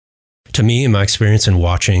To me, in my experience in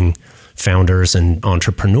watching founders and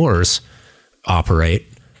entrepreneurs operate,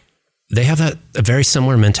 they have a very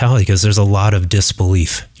similar mentality because there's a lot of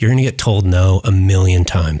disbelief. You're going to get told no a million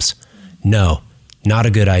times. No, not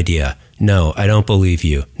a good idea. No, I don't believe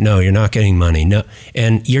you. No, you're not getting money. No.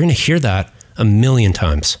 And you're going to hear that a million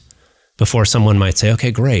times before someone might say,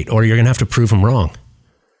 okay, great. Or you're going to have to prove them wrong.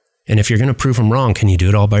 And if you're going to prove them wrong, can you do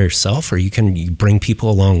it all by yourself, or you bring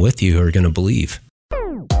people along with you who are going to believe?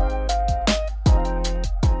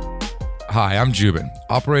 Hi, I'm Jubin,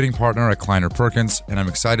 operating partner at Kleiner Perkins, and I'm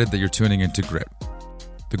excited that you're tuning into Grit.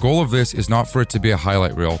 The goal of this is not for it to be a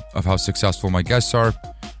highlight reel of how successful my guests are,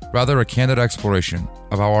 rather a candid exploration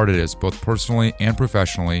of how hard it is, both personally and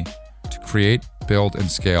professionally, to create, build, and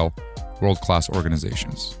scale world-class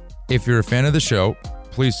organizations. If you're a fan of the show,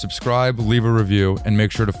 please subscribe, leave a review, and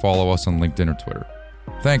make sure to follow us on LinkedIn or Twitter.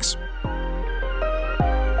 Thanks.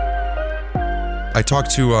 I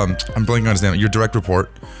talked to, I'm blanking on his name, your direct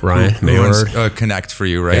report. Ryan, who runs Connect for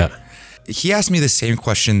you, right? Yeah. He asked me the same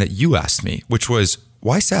question that you asked me, which was,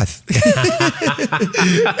 why Seth?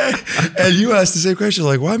 And you asked the same question,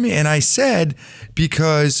 like, why me? And I said,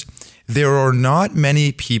 because there are not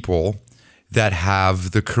many people that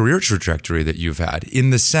have the career trajectory that you've had, in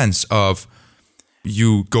the sense of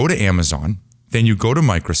you go to Amazon, then you go to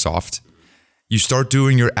Microsoft, you start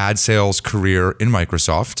doing your ad sales career in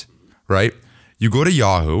Microsoft, right? You go to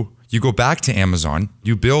Yahoo, you go back to Amazon,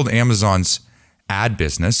 you build Amazon's ad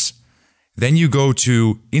business, then you go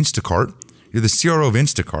to Instacart, you're the CRO of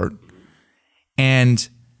Instacart, and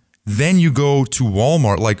then you go to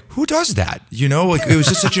Walmart. Like, who does that? You know, like, it was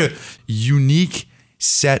just such a unique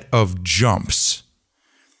set of jumps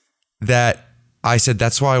that I said,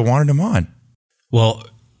 that's why I wanted him on. Well,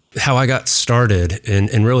 how I got started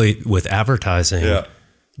and really with advertising,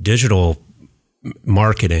 digital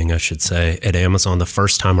marketing, I should say, at Amazon the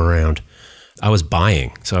first time around, I was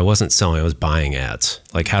buying. So I wasn't selling, I was buying ads.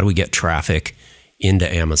 Like, how do we get traffic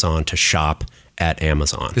into Amazon to shop at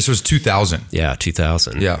Amazon? This was 2000. Yeah,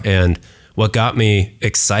 2000. Yeah. And what got me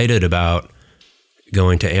excited about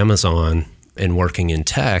going to Amazon and working in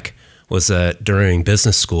tech was that during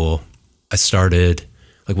business school, I started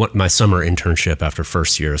my summer internship after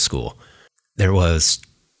first year of school. There was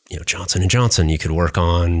Johnson & Johnson, you could work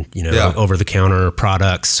on, over-the-counter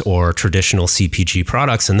products or traditional CPG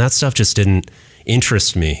products, and that stuff just didn't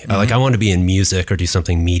interest me. Mm-hmm. I wanted to be in music or do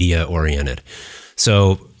something media-oriented.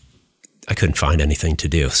 So I couldn't find anything to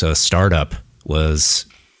do. So a startup was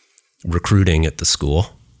recruiting at the school.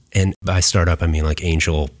 And by startup, I mean like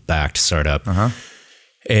angel-backed startup. Uh-huh.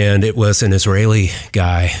 And it was an Israeli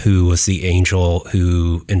guy who was the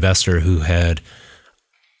investor who had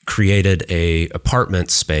created a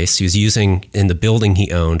apartment space. He was using, in the building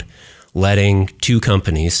he owned, letting two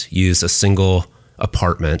companies use a single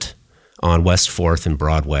apartment on West 4th and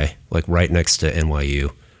Broadway, like right next to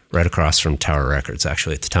NYU, right across from Tower Records,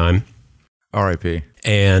 actually, at the time. R.I.P.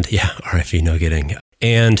 And yeah, R.I.P., no kidding.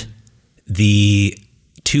 And the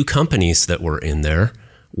two companies that were in there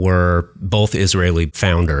were both Israeli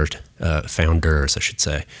founders, I should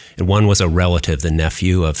say. And one was a relative, the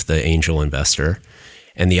nephew of the angel investor.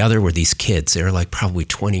 And the other were these kids. They were like probably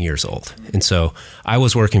 20 years old. And so I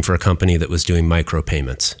was working for a company that was doing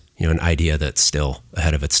micropayments, an idea that's still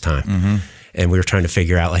ahead of its time. Mm-hmm. And we were trying to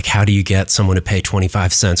figure out, like, how do you get someone to pay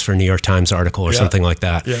 25 cents for a New York Times article or something like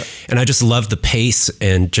that? Yeah. And I just loved the pace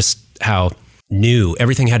and just how new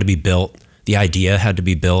everything had to be built. The idea had to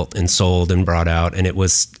be built and sold and brought out. And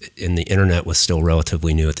the internet was still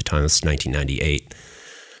relatively new at the time. It was 1998.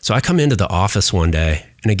 So I come into the office one day,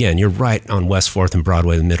 and again, you're right on West 4th and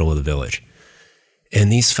Broadway, the middle of the village.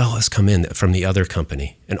 And these fellas come in from the other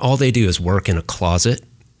company, and all they do is work in a closet.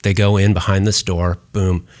 They go in behind this door,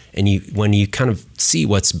 boom, and when you kind of see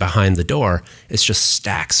what's behind the door, it's just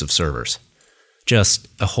stacks of servers. Just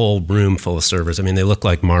a whole room full of servers. I mean, they look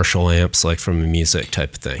like Marshall amps, like from a music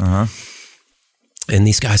type of thing. Uh-huh. And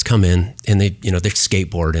these guys come in and they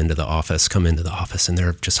skateboard into the office, come into the office, and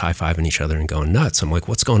they're just high-fiving each other and going nuts. I'm like,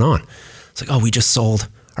 what's going on? It's like, oh, we just sold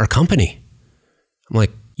our company. I'm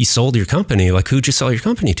like, you sold your company? Like, who'd you sell your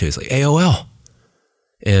company to? It's like, AOL.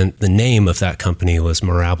 And the name of that company was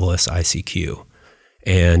Mirabilis ICQ.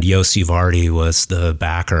 And Yossi Vardi was the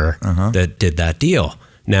backer that did that deal.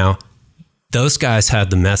 Now, those guys had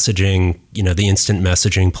the messaging, the instant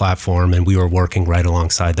messaging platform, and we were working right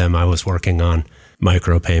alongside them. I was working on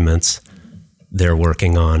micropayments. They're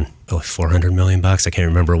working on $400 million. I can't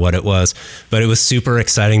remember what it was, but it was super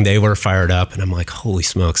exciting. They were fired up, and I'm like, holy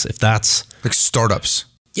smokes, if that's like startups.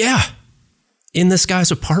 Yeah. In this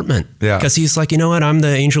guy's apartment. Yeah. Because he's like, you know what? I'm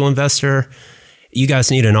the angel investor. You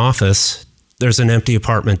guys need an office. there's an empty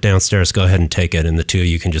apartment downstairs, go ahead and take it. And the two of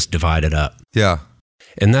you can just divide it up. Yeah.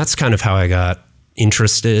 And that's kind of how I got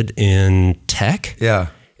interested in tech. Yeah.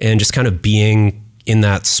 And just kind of being in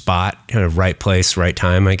that spot, kind of right place, right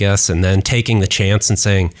time, I guess. And then taking the chance and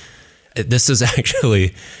saying, this is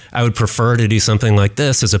actually, I would prefer to do something like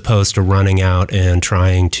this as opposed to running out and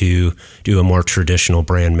trying to do a more traditional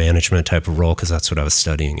brand management type of role, because that's what I was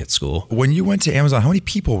studying at school. When you went to Amazon, how many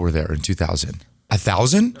people were there in 2000?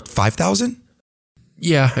 1,000? 5,000?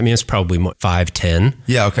 Yeah, I mean, it's probably 5, 10.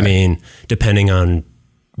 Yeah, okay. I mean, depending on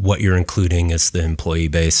what you're including as the employee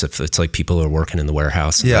base, if it's like people who are working in the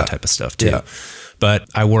warehouse and that type of stuff too. Yeah. But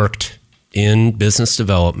I worked in business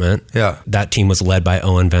development. Yeah. That team was led by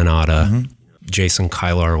Owen Van Atta. Jason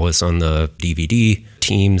Kylar was on the DVD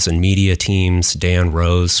teams and media teams. Dan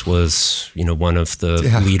Rose was, one of the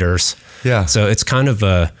leaders. Yeah. So it's kind of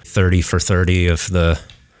a 30 for 30 of the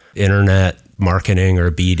internet marketing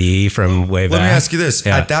or BD from way back. Let me ask you this.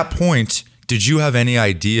 Yeah. At that point, did you have any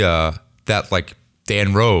idea that like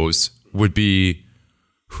Dan Rose would be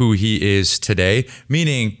who he is today?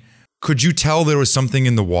 Meaning, could you tell there was something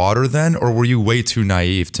in the water then, or were you way too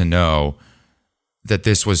naive to know that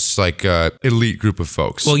this was like a elite group of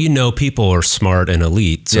folks? Well, people are smart and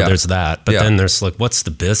elite, so there's that. But then there's like, what's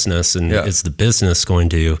the business? And is the business going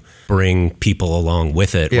to bring people along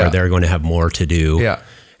with it where they're going to have more to do? Yeah.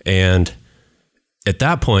 And at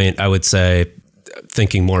that point, I would say,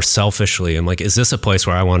 thinking more selfishly, I'm like, is this a place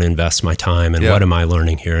where I want to invest my time? And what am I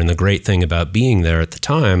learning here? And the great thing about being there at the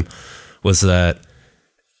time was that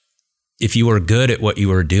if you were good at what you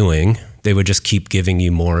were doing, they would just keep giving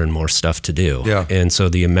you more and more stuff to do. Yeah. And so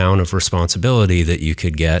the amount of responsibility that you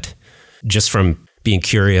could get just from being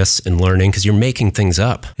curious and learning, because you're making things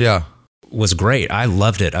up, was great. I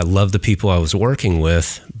loved it. I loved the people I was working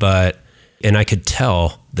with, and I could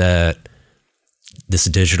tell that this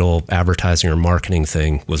digital advertising or marketing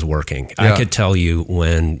thing was working. I could tell you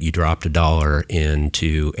when you dropped $1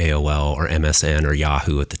 into AOL or MSN or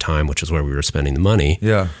Yahoo at the time, which is where we were spending the money,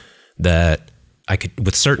 that I could,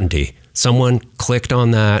 with certainty, someone clicked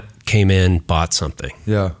on that, came in, bought something.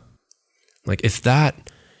 Yeah. Like if that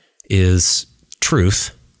is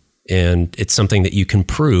truth and it's something that you can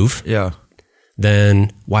prove,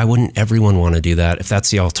 then why wouldn't everyone want to do that if that's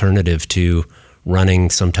the alternative to running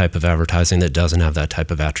some type of advertising that doesn't have that type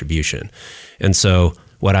of attribution? And so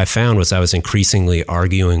what I found was I was increasingly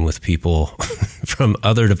arguing with people from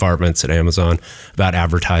other departments at Amazon about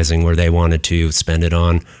advertising where they wanted to spend it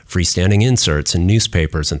on freestanding inserts and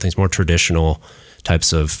newspapers and things, more traditional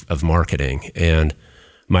types of marketing. And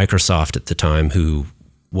Microsoft at the time, who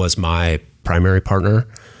was my primary partner,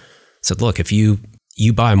 said, look, if you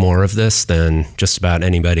buy more of this than just about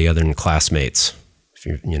anybody other than Classmates, if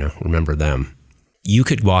you remember them, you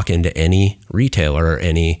could walk into any retailer or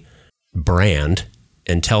any brand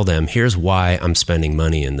and tell them, here's why I'm spending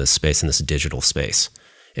money in this space, in this digital space,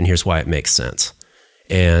 and here's why it makes sense.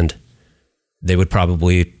 And they would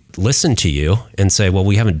probably listen to you and say, well,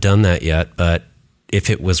 we haven't done that yet, but if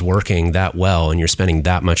it was working that well and you're spending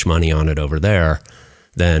that much money on it over there,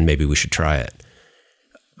 then maybe we should try it.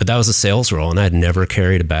 But that was a sales role, and I'd never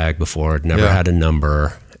carried a bag before, I'd never had a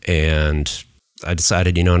number, and I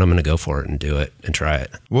decided, I'm going to go for it and do it and try it.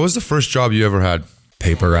 What was the first job you ever had?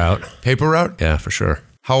 Paper route. Paper route? Yeah, for sure.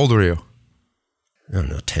 How old were you? I don't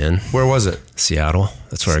know, 10. Where was it? Seattle.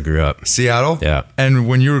 That's where I grew up. Seattle? Yeah. And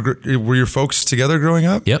when were your folks together growing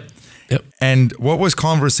up? Yep. And what was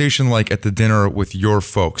conversation like at the dinner with your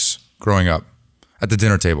folks growing up at the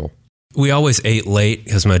dinner table? We always ate late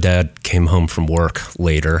because my dad came home from work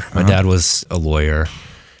later. My dad was a lawyer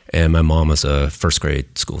and my mom was a first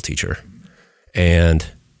grade school teacher. And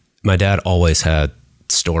my dad always had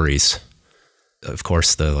stories. Of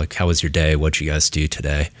course, how was your day? What'd you guys do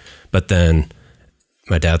today? But then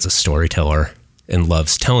my dad's a storyteller and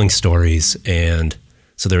loves telling stories. And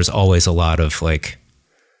so there's always a lot of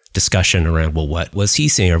discussion around, well, what was he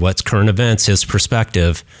seeing or what's current events, his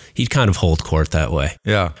perspective. He'd kind of hold court that way.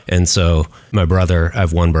 Yeah. And so my brother, I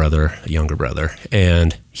have one brother, a younger brother,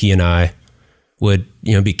 and he and I would,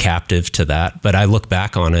 be captive to that. But I look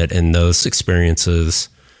back on it and those experiences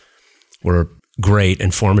were great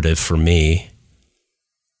and formative for me.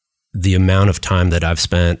 The amount of time that I've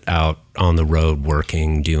spent out on the road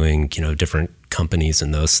working, doing, different companies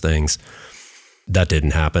and those things, that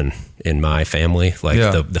didn't happen in my family,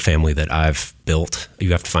 the family that I've built.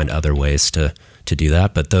 You have to find other ways to do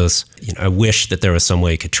that. But those, I wish that there was some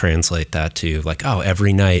way you could translate that to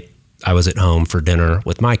every night I was at home for dinner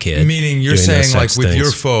with my kid. Meaning you're saying with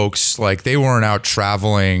your folks, they weren't out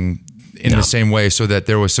traveling in the same way, so that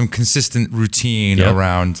there was some consistent routine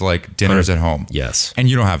around dinners at home. Yes. And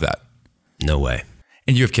you don't have that. No way.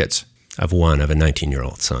 And you have kids. I have one. I have a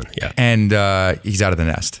 19-year-old son. Yeah. And he's out of the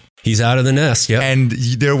nest. He's out of the nest. Yeah. And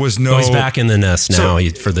there was no. Oh, he's back in the nest now.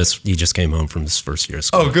 He just came home from his first year of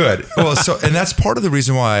school. Oh, good. Well, and that's part of the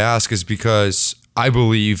reason why I ask is because I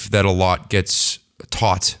believe that a lot gets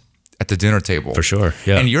taught at the dinner table. For sure.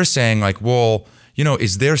 Yeah. And you're saying like, well,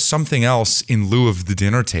 is there something else in lieu of the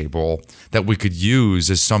dinner table that we could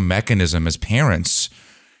use as some mechanism as parents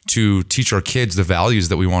to teach our kids the values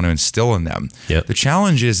that we want to instill in them? Yep. The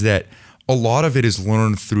challenge is that a lot of it is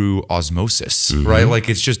learned through osmosis, right? Like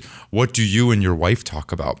it's just, what do you and your wife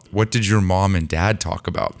talk about? What did your mom and dad talk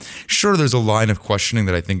about? Sure, there's a line of questioning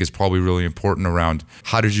that I think is probably really important around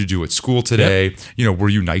how did you do at school today? Yep. Were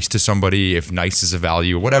you nice to somebody? If nice is a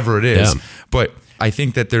value, whatever it is. Yeah. But I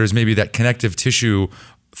think that there's maybe that connective tissue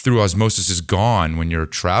through osmosis is gone when you're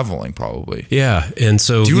traveling probably. Yeah. And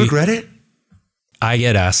so do you regret it? I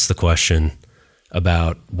get asked the question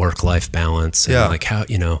about work-life balance and like how,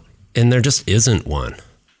 and there just isn't one.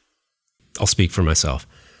 I'll speak for myself.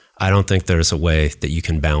 I don't think there's a way that you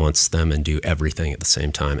can balance them and do everything at the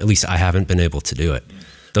same time. At least I haven't been able to do it.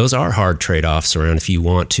 Those are hard trade-offs around if you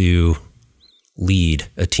want to lead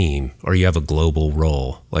a team or you have a global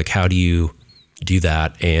role. Like how do you do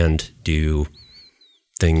that and do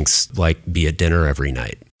things like be at dinner every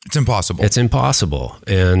night? It's impossible. It's impossible.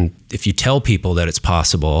 And if you tell people that it's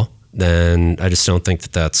possible, then I just don't think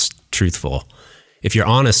that that's truthful. If you're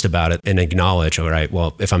honest about it and acknowledge, all right,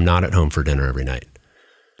 well, if I'm not at home for dinner every night,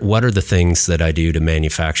 what are the things that I do to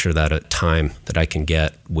manufacture that at time that I can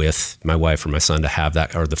get with my wife or my son to have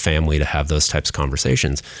that, or the family to have those types of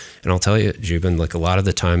conversations? And I'll tell you, Jubin, like a lot of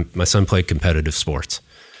the time, my son played competitive sports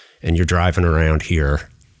and you're driving around here.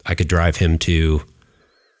 I could drive him to,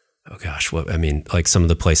 like some of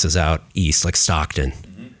the places out east, like Stockton.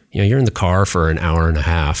 Mm-hmm. You're in the car for an hour and a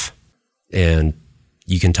half and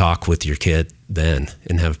you can talk with your kid then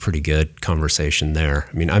and have a pretty good conversation there.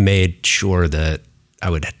 I mean, I made sure that I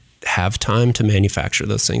would have time to manufacture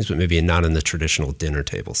those things, but maybe not in the traditional dinner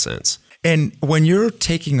table sense. And when you're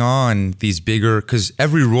taking on these bigger, because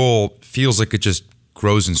every role feels like it just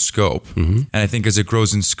grows in scope. Mm-hmm. And I think as it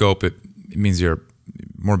grows in scope, it means you're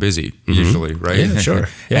more busy usually, right? Yeah, sure.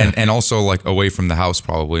 Yeah. And also like away from the house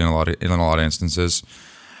probably in a lot of instances.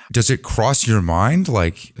 Does it cross your mind?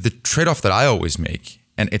 Like the trade-off that I always make,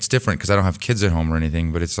 and it's different because I don't have kids at home or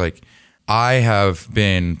anything, but it's like I have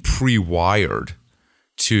been pre-wired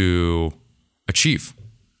to achieve.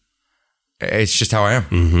 It's just how I am.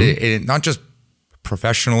 Mm-hmm. Not just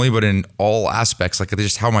professionally, but in all aspects, like it's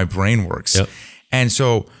just how my brain works. Yep. And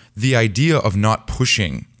so the idea of not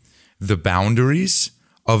pushing the boundaries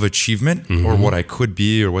of achievement or what I could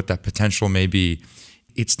be or what that potential may be,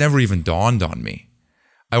 it's never even dawned on me.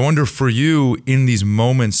 I wonder for you in these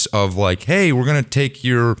moments of like, hey, we're going to take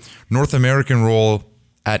your North American role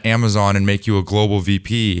at Amazon and make you a global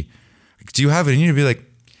VP. Do you have it in you to be like,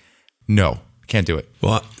 no, can't do it?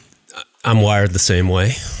 Well, I'm wired the same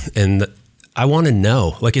way. And I want to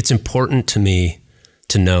know, like, it's important to me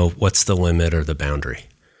to know what's the limit or the boundary.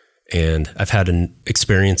 And I've had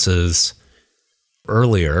experiences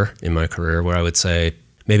earlier in my career where I would say,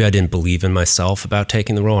 maybe I didn't believe in myself about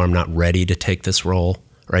taking the role, or I'm not ready to take this role,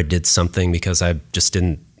 or I did something because I just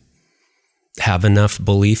didn't have enough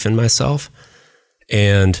belief in myself.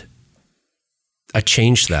 And I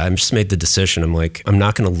changed that. I just made the decision. I'm like, I'm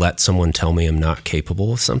not going to let someone tell me I'm not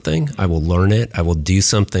capable of something. I will learn it. I will do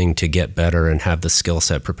something to get better and have the skill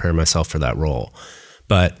set, prepare myself for that role.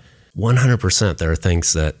 But 100%, there are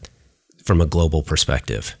things that, from a global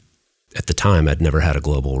perspective, at the time, I'd never had a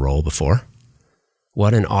global role before.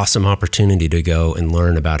 What an awesome opportunity to go and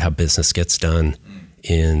learn about how business gets done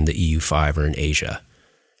in the EU5 or in Asia.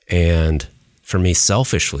 And for me,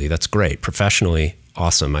 selfishly, that's great. Professionally,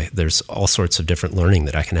 awesome. There's all sorts of different learning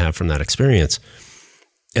that I can have from that experience.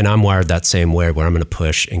 And I'm wired that same way, where I'm going to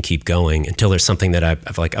push and keep going until there's something that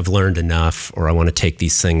I've learned enough, or I want to take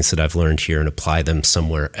these things that I've learned here and apply them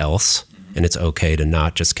somewhere else. And it's okay to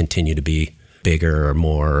not just continue to be bigger or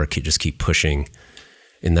more, or just keep pushing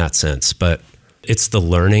in that sense. But it's the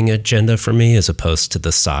learning agenda for me as opposed to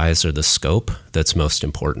the size or the scope that's most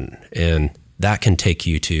important. And that can take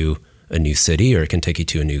you to a new city, or it can take you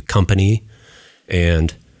to a new company.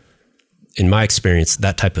 And in my experience,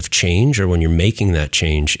 that type of change, or when you're making that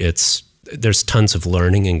change, there's tons of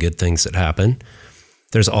learning and good things that happen.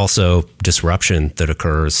 There's also disruption that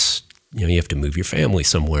occurs. You have to move your family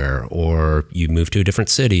somewhere, or you move to a different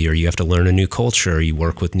city, or you have to learn a new culture, or you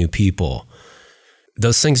work with new people.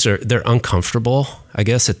 Those things they're uncomfortable, I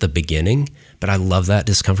guess, at the beginning, but I love that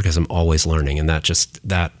discomfort because I'm always learning. And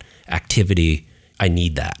that activity, I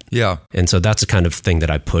need that. Yeah. And so that's the kind of thing that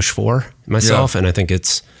I push for myself. And I think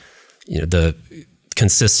it's, the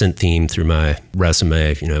consistent theme through my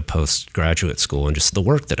resume, post-graduate school and just the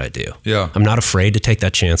work that I do. Yeah. I'm not afraid to take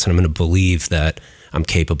that chance, and I'm going to believe that I'm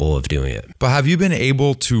capable of doing it. But have you been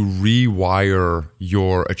able to rewire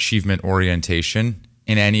your achievement orientation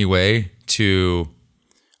in any way to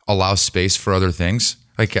allow space for other things?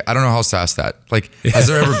 Like, I don't know how to ask that. Like, has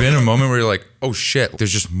there ever been a moment where you're like, oh shit,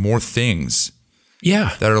 there's just more things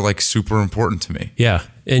that are like super important to me? Yeah.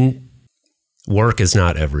 And work is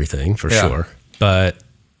not everything for sure, but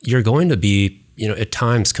you're going to be, at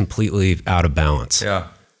times completely out of balance. Yeah.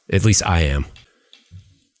 At least I am.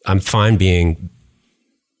 I'm fine being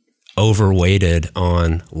overweighted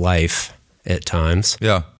on life at times.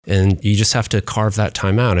 Yeah. And you just have to carve that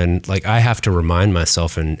time out. And like, I have to remind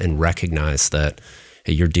myself and recognize that,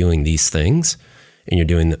 hey, you're doing these things and you're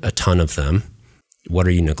doing a ton of them. What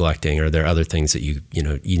are you neglecting? Are there other things that you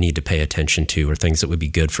need to pay attention to, or things that would be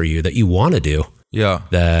good for you that you want to do? Yeah.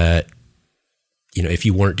 That, if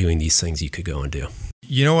you weren't doing these things, you could go and do.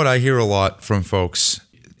 You know what I hear a lot from folks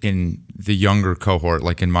in the younger cohort,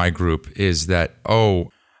 like in my group, is that,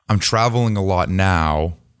 I'm traveling a lot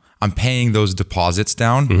now. I'm paying those deposits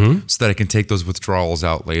down so that I can take those withdrawals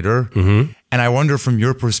out later. And I wonder from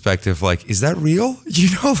your perspective, like, is that real?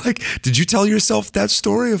 Like, did you tell yourself that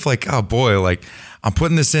story of like, oh boy, like I'm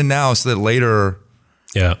putting this in now so that later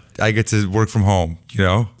I get to work from home,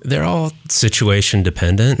 They're all situation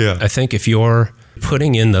dependent. Yeah. I think if you're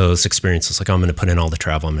putting in those experiences, like I'm going to put in all the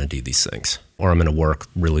travel, I'm going to do these things, or I'm going to work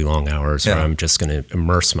really long hours, or I'm just going to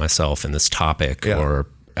immerse myself in this topic or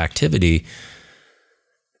activity,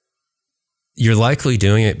 you're likely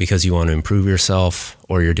doing it because you want to improve yourself,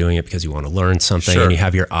 or you're doing it because you want to learn something and you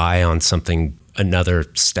have your eye on something, another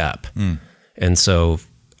step. And so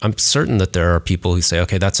I'm certain that there are people who say,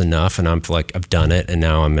 okay, that's enough. And I'm like, I've done it and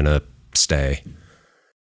now I'm going to stay.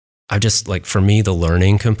 I just like, for me, the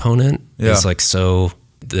learning component is like, so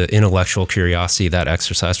the intellectual curiosity, that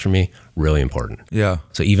exercise for me, really important. Yeah.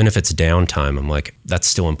 So even if it's downtime, I'm like, that's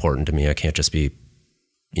still important to me. I can't just be,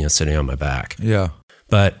 sitting on my back. Yeah.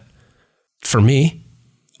 But for me,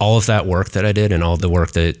 all of that work that I did and all the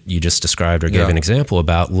work that you just described or gave an example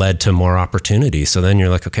about led to more opportunity. So then you're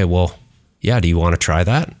like, okay, well, do you want to try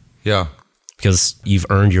that? Yeah. Because you've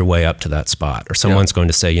earned your way up to that spot, or someone's going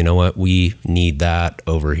to say, you know what, we need that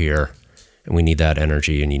over here and we need that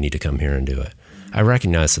energy and you need to come here and do it. I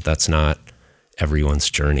recognize that that's not everyone's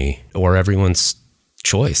journey or everyone's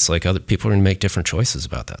choice. Like, other people are going to make different choices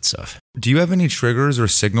about that stuff. Do you have any triggers or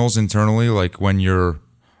signals internally, like when your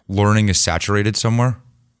learning is saturated somewhere?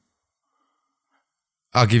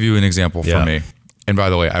 I'll give you an example from me. And by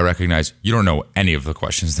the way, I recognize you don't know any of the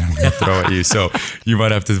questions that I'm going to throw at you, so you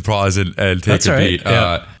might have to pause and take That's a right.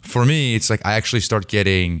 beat. For me, it's like I actually start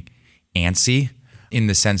getting antsy in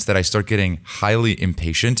the sense that I start getting highly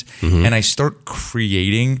impatient and I start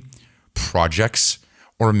creating projects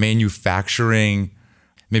or manufacturing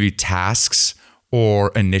maybe tasks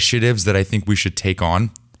or initiatives that I think we should take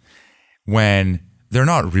on when they're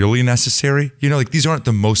not really necessary. Like, these aren't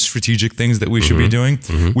the most strategic things that we should be doing.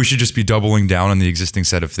 We should just be doubling down on the existing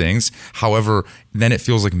set of things. However, then it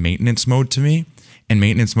feels like maintenance mode to me. And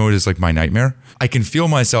maintenance mode is like my nightmare. I can feel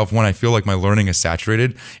myself when I feel like my learning is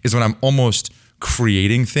saturated is when I'm almost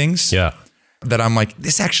creating things that I'm like,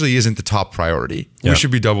 this actually isn't the top priority. We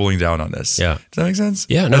should be doubling down on this. Does that make sense?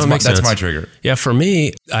 Yeah, no, that's my trigger. Yeah, for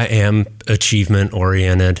me, I am achievement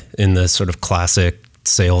oriented in the sort of classic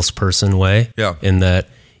salesperson way. In that,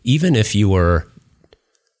 even if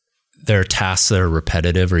there are tasks that are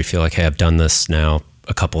repetitive, or you feel like, hey, I've done this now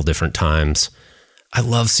a couple different times, I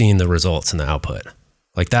love seeing the results and the output.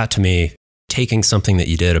 Like, that to me, taking something that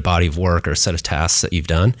you did, a body of work or a set of tasks that you've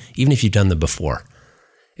done, even if you've done them before,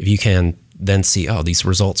 if you can then see, oh, these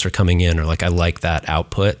results are coming in, or like, I like that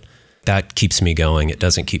output, that keeps me going. It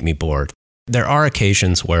doesn't keep me bored. There are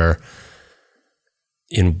occasions where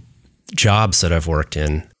in jobs that I've worked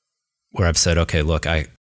in where I've said, okay, look, I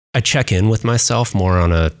check in with myself more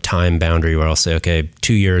on a time boundary where I'll say, okay,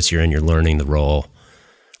 2 years you're learning the role,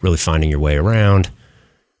 really finding your way around.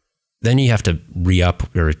 Then you have to re-up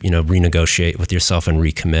or, renegotiate with yourself and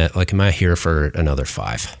recommit. Like, am I here for another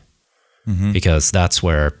 5? Because that's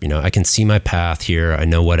where, I can see my path here. I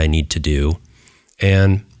know what I need to do.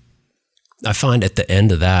 And I find at the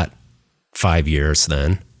end of that 5 years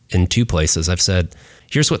then, in 2 places, I've said,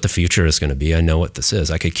 here's what the future is going to be. I know what this is.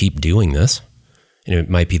 I could keep doing this. And it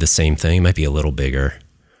might be the same thing. It might be a little bigger.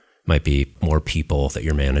 It might be more people that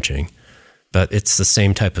you're managing. But it's the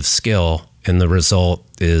same type of skill, and the result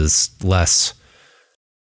is less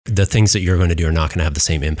the things that you're going to do are not going to have the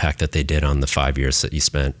same impact that they did on the 5 years that you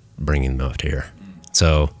spent bringing them up to here.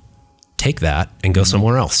 So take that and go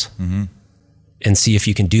somewhere else and see if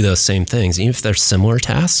you can do those same things. Even if they're similar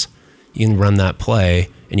tasks, you can run that play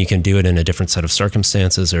and you can do it in a different set of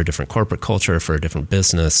circumstances or a different corporate culture for a different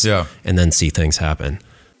business and then see things happen.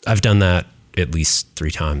 I've done that at least 3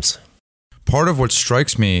 times. Part of what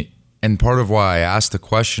strikes me and part of why I asked the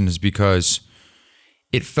question is because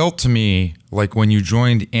it felt to me like when you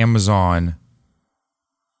joined Amazon,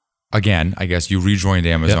 again, I guess you rejoined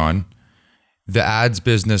Amazon, the ads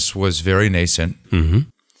business was very nascent.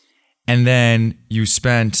 And then you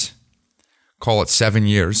spent, call it 7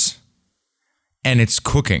 years, and it's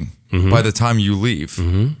cooking by the time you leave.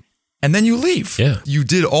 And then you leave. You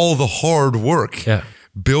did all the hard work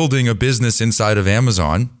building a business inside of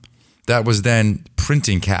Amazon that was then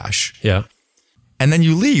printing cash. And then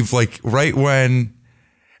you leave like right when...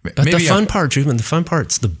 But the fun part, Ruben, the fun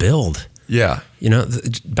part's the build. You know,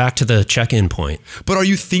 back to the check-in point. But are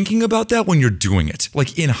you thinking about that when you're doing it?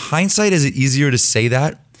 Like in hindsight, is it easier to say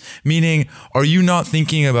that? Meaning, are you not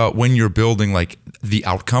thinking about when you're building like the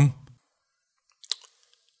outcome?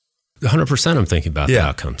 100% I'm thinking about the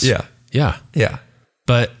outcomes. Yeah.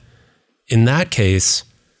 But in that case,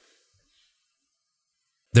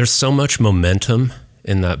 there's so much momentum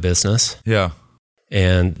in that business.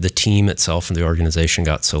 And the team itself and the organization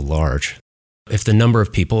got so large. If the number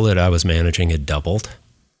of people that I was managing had doubled,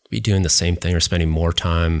 I'd be doing the same thing or spending more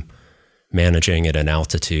time managing at an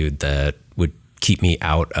altitude that would keep me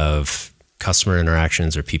out of customer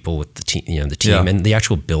interactions or people with the team, and the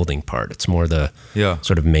actual building part. It's more the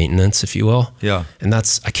sort of maintenance, if you will. And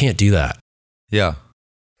I can't do that.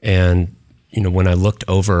 And, when I looked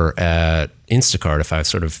over at Instacart, if I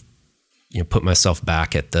sort of, put myself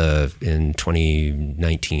back in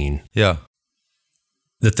 2019.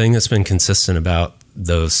 The thing that's been consistent about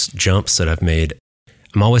those jumps that I've made,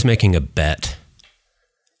 I'm always making a bet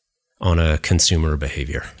on a consumer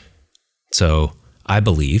behavior. So I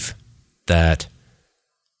believe that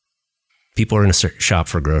people are going to shop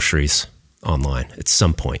for groceries online at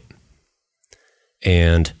some point.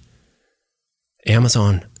 And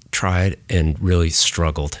Amazon tried and really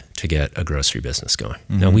struggled to get a grocery business going.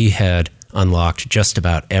 Now, we had unlocked just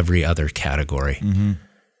about every other category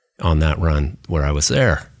on that run where I was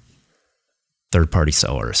there. Third-party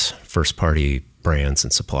sellers, first-party brands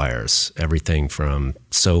and suppliers, everything from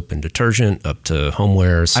soap and detergent up to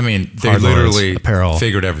homewares. I mean, they literally apparel.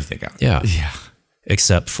 Figured everything out. Yeah.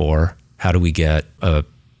 Except for how do we get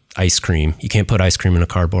ice cream? You can't put ice cream in a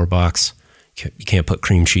cardboard box. You can't put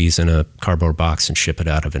cream cheese in a cardboard box and ship it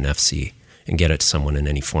out of an FC and get it to someone in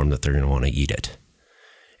any form that they're going to want to eat it.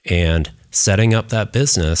 And setting up that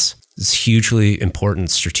business is hugely important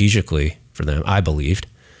strategically for them, I believed.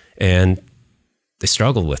 And they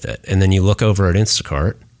struggled with it. And then you look over at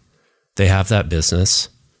Instacart, they have that business,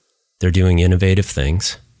 they're doing innovative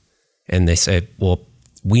things, and they say, well,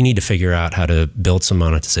 we need to figure out how to build some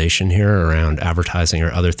monetization here around advertising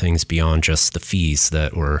or other things beyond just the fees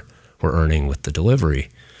that we're earning with the delivery.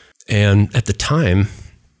 And at the time,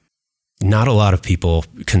 not a lot of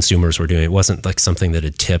consumers were doing it. It wasn't like something that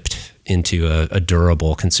had tipped into a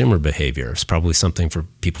durable consumer behavior. It's probably something for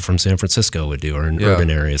people from San Francisco would do or in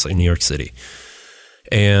urban areas like New York City.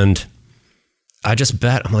 And I just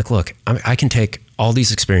bet, I'm like, look, I can take all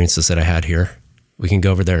these experiences that I had here. We can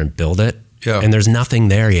go over there and build it. And there's nothing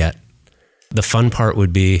there yet. The fun part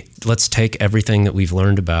would be, let's take everything that we've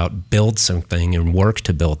learned about, build something and work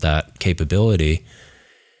to build that capability,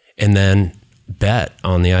 and then bet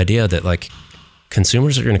on the idea that like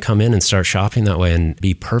consumers are going to come in and start shopping that way and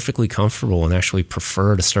be perfectly comfortable and actually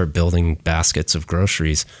prefer to start building baskets of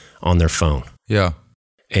groceries on their phone.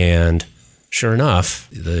 And sure enough,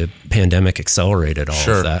 the pandemic accelerated all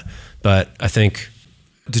of that. But I think...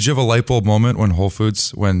 Did you have a light bulb moment when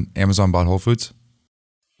Amazon bought Whole Foods?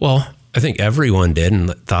 Well, I think everyone did and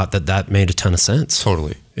thought that made a ton of sense.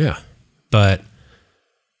 Totally. But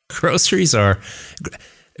groceries are...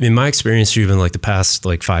 my experience, even like the past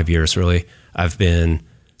 5 years, really, I've been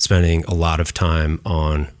spending a lot of time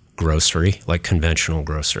on grocery, like conventional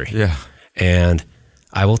grocery. And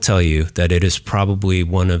I will tell you that it is probably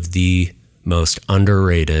one of the most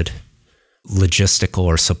underrated logistical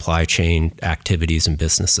or supply chain activities and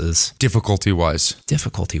businesses. Difficulty-wise.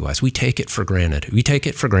 We take it for granted. We take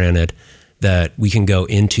it for granted that we can go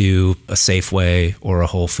into a Safeway or a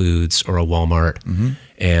Whole Foods or a Walmart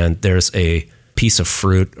and there's a piece of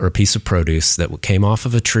fruit or a piece of produce that came off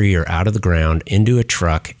of a tree or out of the ground into a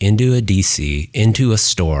truck, into a DC, into a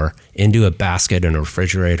store, into a basket and a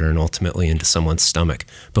refrigerator, and ultimately into someone's stomach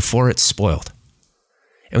before it's spoiled.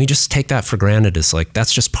 And we just take that for granted as like,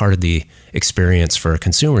 that's just part of the experience for a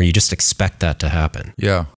consumer. You just expect that to happen.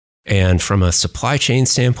 Yeah. And from a supply chain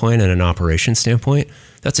standpoint and an operation standpoint,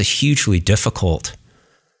 that's a hugely difficult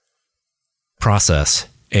process.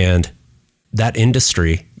 And that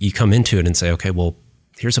industry, you come into it and say, okay, well,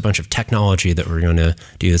 here's a bunch of technology that we're going to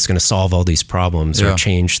do that's going to solve all these problems or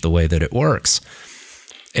change the way that it works.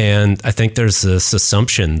 And I think there's this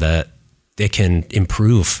assumption that it can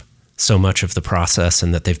improve so much of the process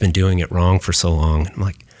and that they've been doing it wrong for so long. I'm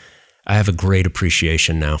like, I have a great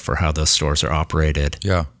appreciation now for how those stores are operated.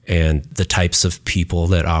 Yeah. And the types of people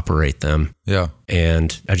that operate them. Yeah.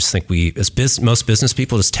 And I just think we, as most business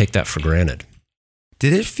people, just take that for granted.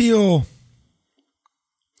 Did it feel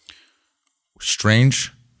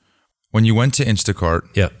strange when you went to Instacart?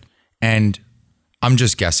 Yeah. And I'm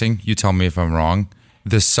just guessing, you tell me if I'm wrong,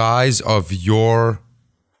 the size of your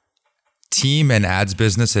team and ads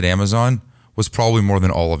business at Amazon was probably more than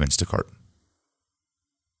all of Instacart.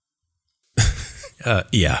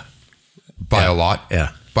 Yeah. By a lot?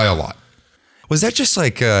 Yeah. By a lot. Was that just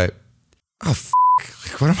like, like,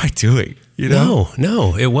 what am I doing? You know?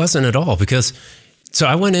 No, it wasn't at all. Because, so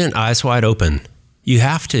I went in eyes wide open. You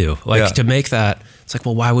have to. To make that, it's like,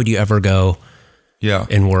 well, why would you ever go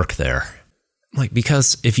and work there? Like,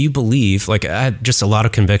 because if you believe, like, I had just a lot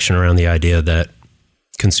of conviction around the idea that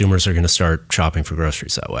consumers are going to start shopping for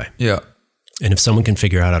groceries that way. Yeah. And if someone can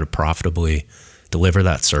figure out how to profitably deliver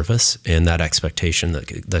that service and that expectation that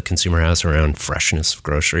the consumer has around freshness of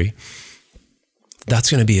grocery,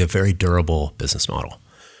 that's going to be a very durable business model.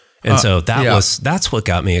 And so that's what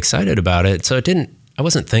got me excited about it. So I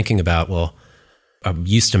wasn't thinking about, well, I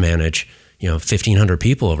used to manage, 1,500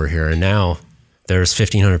 people over here, and now there's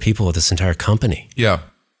 1,500 people with this entire company. Yeah.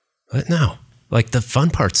 But no, like the fun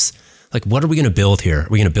parts, like what are we going to build here? Are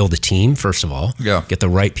we going to build a team, first of all? Yeah. Get the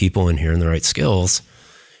right people in here and the right skills.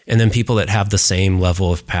 And then people that have the same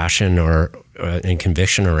level of passion and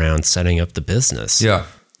conviction around setting up the business. Yeah.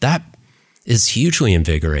 That is hugely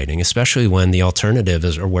invigorating, especially when the alternative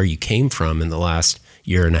is, or where you came from in the last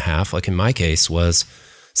year and a half, like in my case, was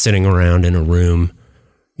sitting around in a room,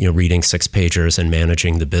 reading 6-pagers and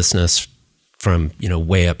managing the business from,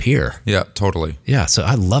 way up here. Yeah, totally. Yeah. So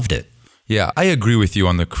I loved it. Yeah, I agree with you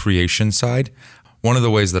on the creation side. One of the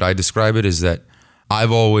ways that I describe it is that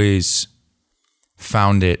I've always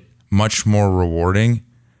found it much more rewarding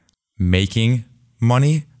making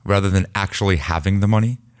money rather than actually having the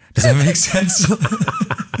money. Does that make sense?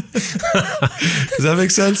 Does that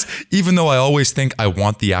make sense? Even though I always think I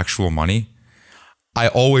want the actual money, I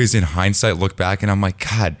always in hindsight look back and I'm like,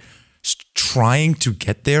 God, trying to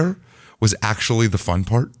get there was actually the fun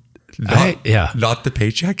part. Not the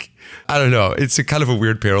paycheck. I don't know. It's a kind of a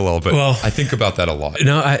weird parallel, but I think about that a lot.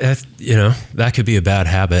 That could be a bad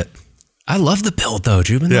habit. I love the build though,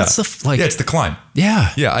 Jubin. Yeah. That's it's the climb.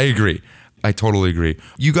 Yeah. Yeah, I agree. I totally agree.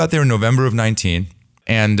 You got there in November of 19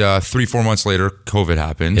 and 3-4 months later, COVID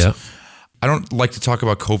happened. Yeah. I don't like to talk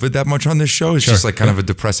about COVID that much on this show. It's just like kind of a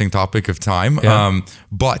depressing topic of time. Yeah.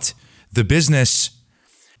 But the business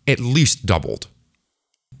at least doubled.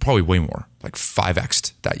 Probably way more, like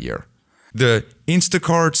 5x'd that year. The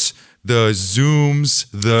Instacarts, the Zooms,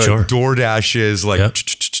 the DoorDashes,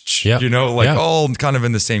 all kind of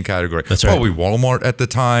in the same category. That's probably right. Walmart at the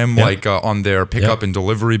time, on their pickup and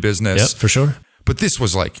delivery business. Yep, for sure. But this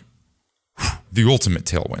was like the ultimate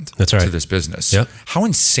tailwind to this business. Yep. How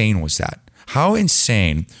insane was that? How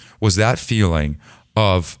insane was that feeling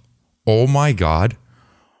of, oh my God,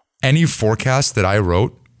 any forecast that I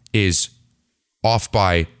wrote is off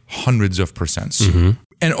by hundreds of %. Mm-hmm.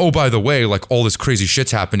 And oh, by the way, like all this crazy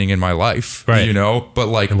shit's happening in my life, right? But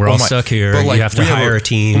like, and we're all stuck here. But like, you have to hire a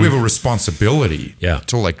team. We have a responsibility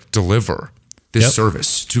to like deliver this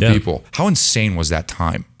service to people. How insane was that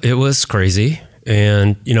time? It was crazy.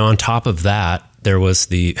 And, on top of that, there was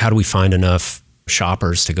how do we find enough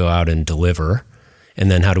shoppers to go out and deliver? And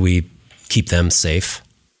then how do we keep them safe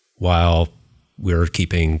while we're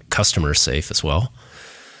keeping customers safe as well?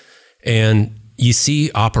 And you see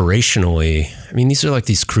operationally, these are like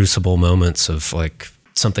these crucible moments of like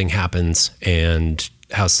something happens and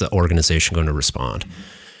how's the organization going to respond?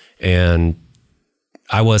 And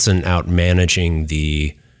I wasn't out managing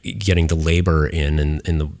getting the labor in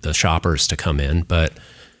the shoppers to come in, but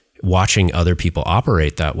watching other people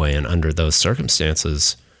operate that way and under those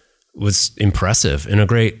circumstances was impressive and a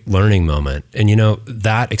great learning moment. And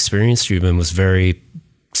that experience, Ruben, was very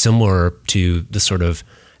similar to the sort of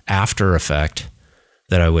after effect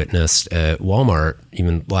that I witnessed at Walmart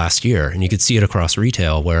even last year. And you could see it across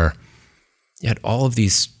retail where you had all of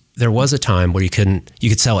these, there was a time where you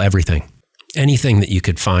could sell everything. Anything that you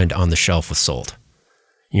could find on the shelf was sold.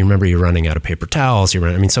 You remember you're running out of paper towels.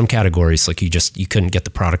 Some categories, like you couldn't get the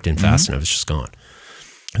product in fast enough. It's just gone.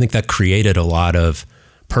 I think that created a lot of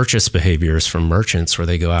purchase behaviors from merchants where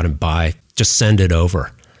they go out and buy, just send it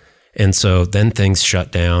over. And so then things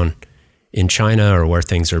shut down in China or where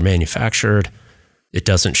things are manufactured. It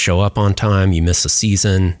doesn't show up on time. You miss a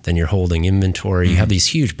season, then you're holding inventory. You have these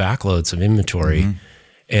huge backloads of inventory.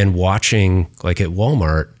 And watching, like at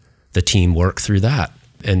Walmart, the team work through that.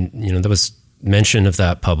 And, there was mention of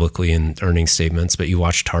that publicly in earnings statements, but you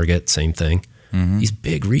watch Target, same thing. These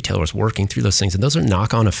big retailers working through those things. And those are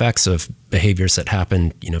knock-on effects of behaviors that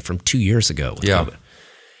happened, from 2 years ago with COVID.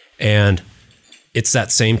 And it's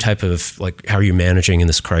that same type of, like, how are you managing in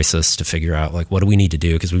this crisis to figure out, like, what do we need to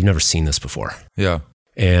do? Because we've never seen this before. Yeah.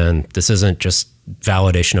 And this isn't just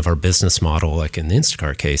validation of our business model, like in the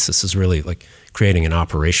Instacart case. This is really like creating an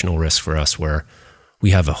operational risk for us where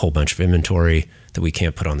we have a whole bunch of inventory that we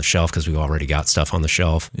can't put on the shelf because we've already got stuff on the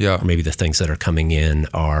shelf. Yeah. Or maybe the things that are coming in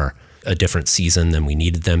are a different season than we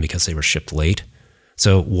needed them because they were shipped late.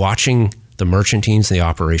 So watching the merchant teams and the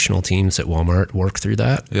operational teams at Walmart work through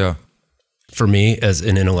that, for me as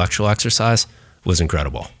an intellectual exercise, was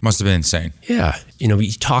incredible. Must have been insane. Yeah.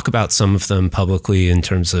 We talk about some of them publicly in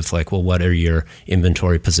terms of like, well, what are your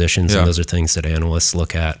inventory positions? And those are things that analysts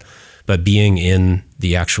look at. But being in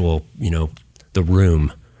the actual, the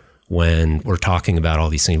room when we're talking about all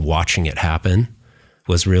these things, watching it happen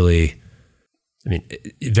was really,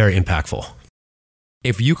 very impactful.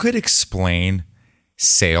 If you could explain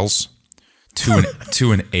sales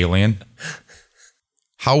to an alien,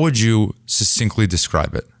 how would you succinctly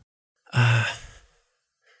describe it?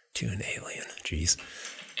 To an alien, geez.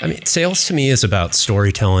 Sales to me is about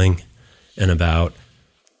storytelling and about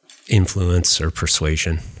influence or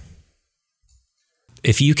persuasion.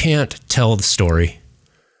 If you can't tell the story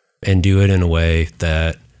and do it in a way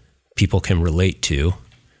that people can relate to,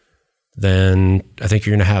 then I think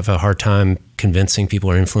you're going to have a hard time convincing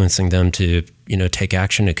people or influencing them to, take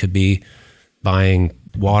action. It could be buying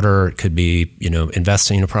water. It could be,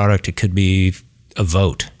 investing in a product. It could be a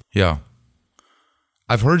vote. Yeah.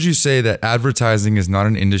 I've heard you say that advertising is not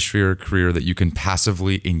an industry or a career that you can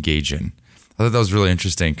passively engage in. I thought that was really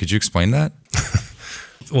interesting. Could you explain that?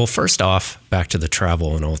 Well, first off, back to the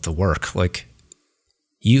travel and all the work, like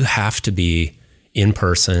you have to be in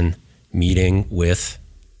person meeting with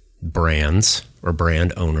brands or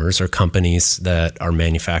brand owners or companies that are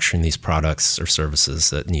manufacturing these products or services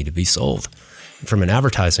that need to be sold. From an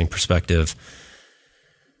advertising perspective,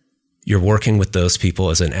 you're working with those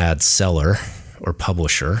people as an ad seller or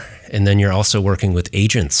publisher, and then you're also working with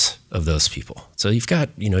agents of those people. So you've got,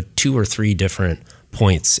 2 or 3 different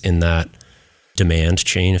points in that demand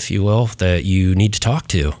chain, if you will, that you need to talk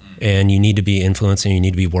to, and you need to be influencing, you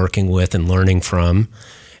need to be working with and learning from.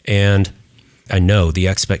 And I know the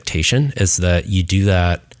expectation is that you do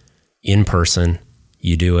that in person.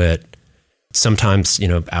 You do it sometimes,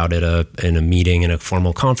 out in a meeting in a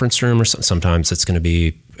formal conference room, or sometimes it's going to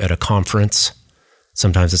be at a conference.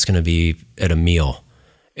 Sometimes it's going to be at a meal.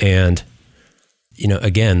 And,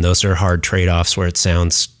 again, those are hard trade-offs where it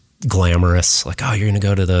sounds glamorous, like, oh, you're going to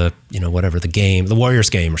go to the, whatever, the game, the Warriors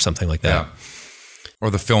game or something like that. Yeah. Or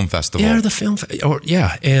the film festival. Yeah, or the film.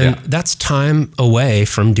 And that's time away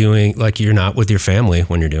from doing, like, you're not with your family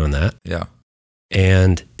when you're doing that. Yeah.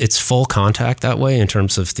 And it's full contact that way in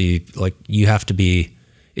terms of you have to be,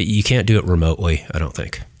 you can't do it remotely, I don't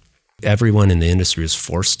think. Everyone in the industry is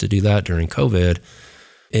forced to do that during COVID.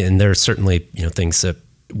 And there's certainly, things that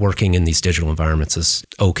working in these digital environments is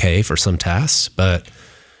okay for some tasks, but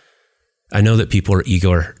I know that people are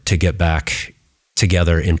eager to get back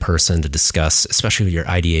together in person to discuss, especially if you're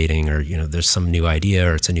ideating or, there's some new idea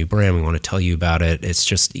or it's a new brand, we want to tell you about it. It's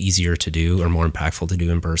just easier to do or more impactful to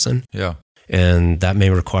do in person. Yeah. And that may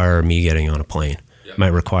require me getting on a plane. It might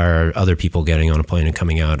require other people getting on a plane and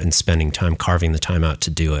coming out and spending time, carving the time out to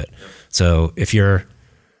do it. So if you're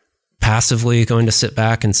passively going to sit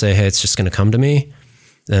back and say, hey, it's just going to come to me,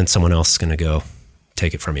 then someone else is going to go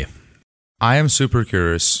take it from you. I am super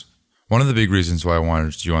curious. One of the big reasons why I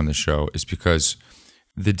wanted you on the show is because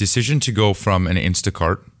the decision to go from an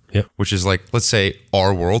Instacart, which is like, let's say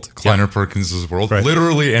our world, Kleiner Perkins' world,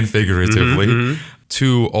 literally and figuratively,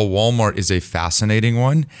 to a Walmart is a fascinating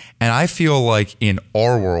one. And I feel like in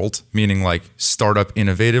our world, meaning like startup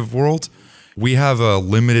innovative world, we have a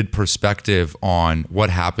limited perspective on what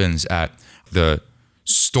happens at the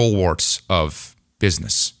stalwarts of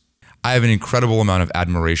business. I have an incredible amount of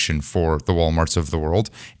admiration for the Walmarts of the world.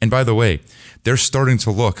 And by the way, they're starting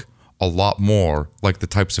to look a lot more like the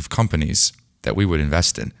types of companies that we would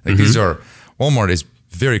invest in. Like Walmart is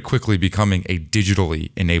very quickly becoming a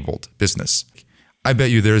digitally enabled business. I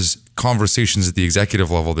bet you there's conversations at the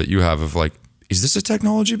executive level that you have of like, is this a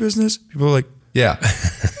technology business? People are like, yeah, I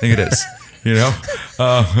think it is, you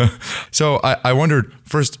know? So I wondered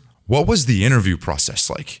first, what was the interview process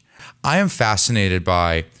like? I am fascinated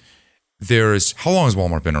by how long has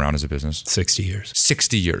Walmart been around as a business? 60 years.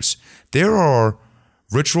 60 years. There are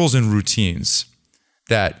rituals and routines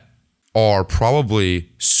that are probably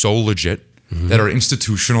so legit, that are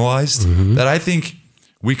institutionalized, that I think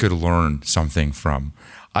we could learn something from.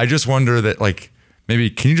 I just wonder that, like, maybe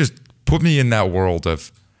can you just put me in that world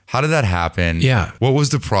of how did that happen? Yeah. What was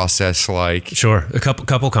the process like? Sure. A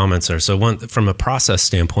couple comments there. So one, from a process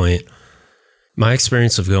standpoint, my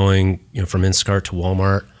experience of going, from Instacart to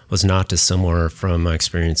Walmart was not dissimilar from my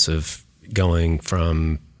experience of going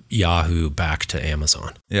from Yahoo back to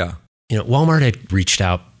Amazon. Yeah. Walmart had reached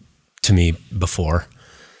out to me before,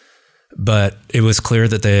 but it was clear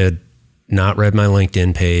that they had not read my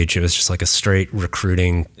LinkedIn page. It was just like a straight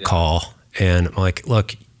recruiting call. And I'm like,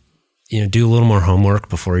 look, do a little more homework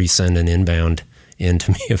before you send an inbound in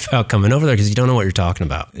to me about coming over there, because you don't know what you're talking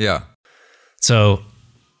about. Yeah. So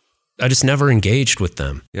I just never engaged with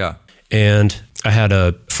them. Yeah. And I had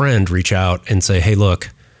a friend reach out and say, hey, look,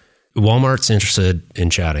 Walmart's interested in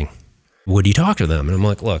chatting. Would you talk to them? And I'm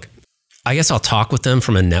like, look, I guess I'll talk with them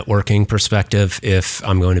from a networking perspective if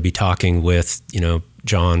I'm going to be talking with,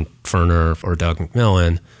 John Furner or Doug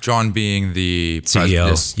McMillan. John being the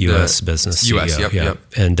CEO, U.S. business US, CEO. Yep.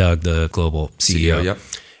 And Doug, the global CEO. Yep.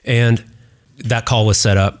 And that call was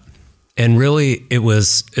set up. And really, it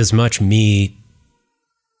was as much me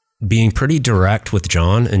being pretty direct with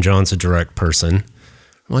John, and John's a direct person.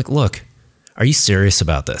 I'm like, look, are you serious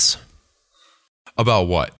about this? About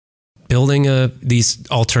what? Building these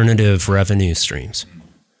alternative revenue streams,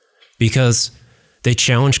 because they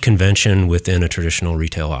challenge convention within a traditional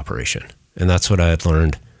retail operation. And that's what I had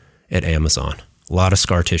learned at Amazon. A lot of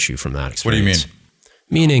scar tissue from that experience. What do you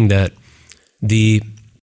mean? Meaning that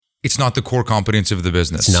it's not the core competency of the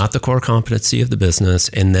business. It's not the core competency of the business.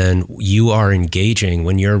 And then you are engaging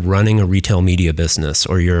when you're running a retail media business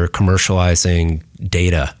or you're commercializing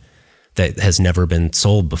data that has never been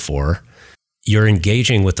sold before. You're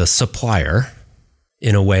engaging with a supplier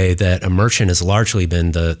in a way that a merchant has largely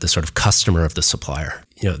been the sort of customer of the supplier.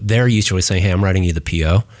 They're usually saying, hey, I'm writing you the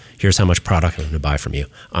PO. Here's how much product I'm going to buy from you.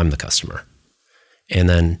 I'm the customer. And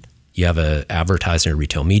then you have an advertising or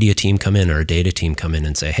retail media team come in or a data team come in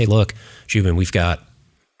and say, hey, look, Jubin, we've got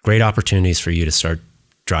great opportunities for you to start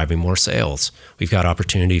driving more sales. We've got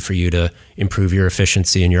opportunity for you to improve your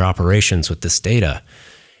efficiency in your operations with this data.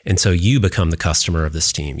 And so you become the customer of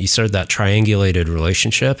this team. You started that triangulated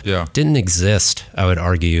relationship. Yeah. Didn't exist, I would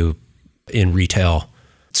argue, in retail.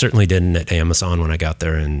 Certainly didn't at Amazon when I got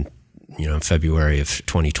there in February of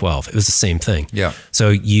 2012. It was the same thing. Yeah. So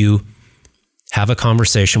you have a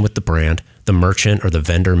conversation with the brand. The merchant or the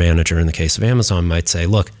vendor manager in the case of Amazon might say,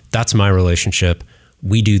 look, that's my relationship.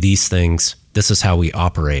 We do these things. This is how we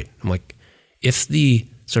operate. I'm like, if the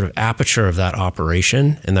sort of aperture of that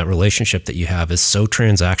operation and that relationship that you have is so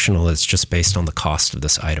transactional, it's just based on the cost of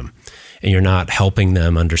this item, and you're not helping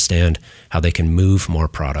them understand how they can move more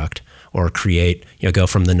product or create, go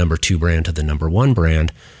from the number 2 brand to the number 1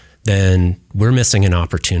 brand, then we're missing an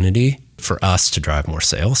opportunity for us to drive more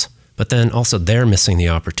sales. But then also they're missing the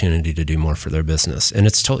opportunity to do more for their business. And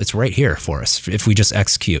it's right here for us if we just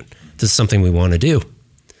execute. This is something we want to do.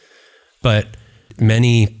 But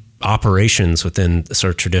many operations within the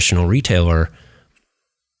sort of traditional retailer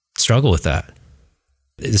struggle with that.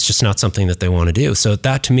 It's just not something that they want to do. So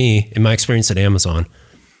that, to me, in my experience at Amazon,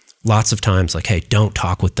 lots of times like, hey, don't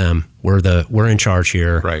talk with them. We're in charge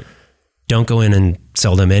here. Right. Don't go in and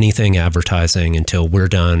sell them anything advertising until we're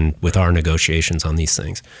done with our negotiations on these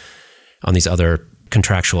things, on these other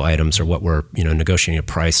contractual items, or what we're, negotiating a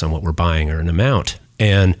price on what we're buying or an amount.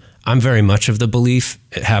 And I'm very much of the belief,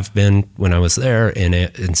 have been when I was there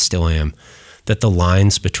and still am, that the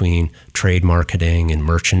lines between trade marketing and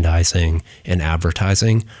merchandising and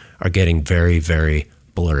advertising are getting very, very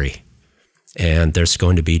blurry. And there's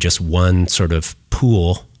going to be just one sort of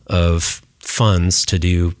pool of funds to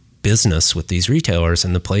do business with these retailers,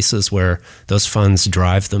 and the places where those funds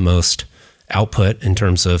drive the most output in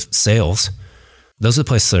terms of sales, those are the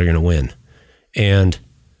places that are going to win. And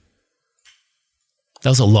that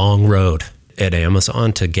was a long road at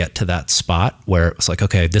Amazon to get to that spot where it was like,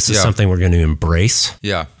 okay, this is something we're going to embrace.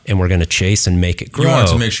 Yeah. And we're going to chase and make it grow. You wanted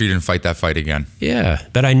to make sure you didn't fight that fight again. Yeah.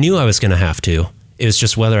 But I knew I was going to have to. It was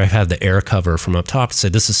just whether I had the air cover from up top to say,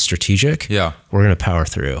 this is strategic. Yeah. We're going to power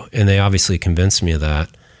through. And they obviously convinced me of that.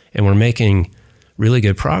 And we're making really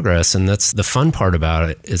good progress. And that's the fun part about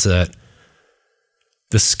it, is that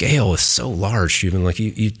the scale is so large. Even like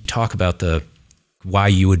you talk about why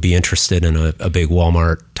you would be interested in a big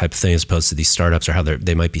Walmart type of thing as opposed to these startups, or how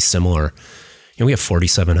they might be similar. We have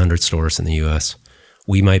 4,700 stores in the U.S.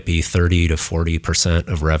 We might be 30 to 40%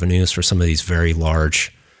 of revenues for some of these very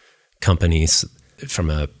large companies from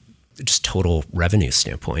a just total revenue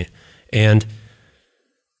standpoint. And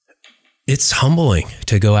it's humbling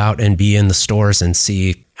to go out and be in the stores and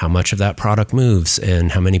see how much of that product moves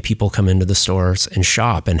and how many people come into the stores and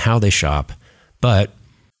shop and how they shop. But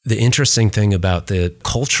the interesting thing about the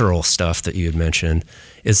cultural stuff that you had mentioned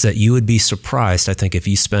is that you would be surprised, I think, if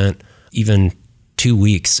you spent even 2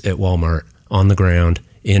 weeks at Walmart on the ground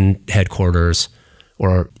in headquarters,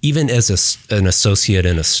 or even as an associate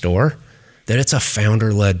in a store, that it's a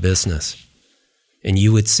founder-led business. And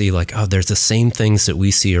you would see like, oh, there's the same things that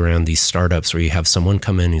we see around these startups where you have someone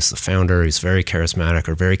come in who's the founder, who's very charismatic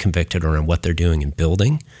or very convicted around what they're doing and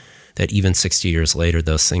building, that even 60 years later,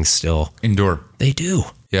 those things still endure. They do.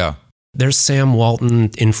 Yeah. There's Sam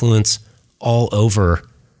Walton influence all over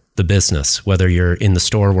the business, whether you're in the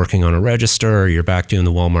store working on a register, or you're back doing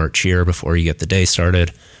the Walmart cheer before you get the day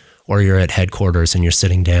started, or you're at headquarters and you're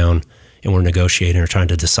sitting down and we're negotiating or trying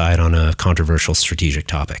to decide on a controversial strategic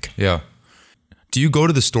topic. Yeah. Do you go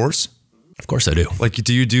to the stores? Of course I do. Like,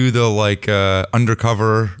 do you do the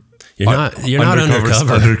undercover? You're not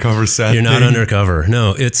undercover. Undercover Seth. You're not undercover.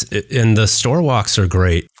 No, and the store walks are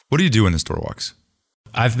great. What do you do in the store walks?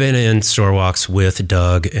 I've been in store walks with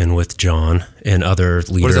Doug and with John and other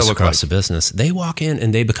leaders across the business. They walk in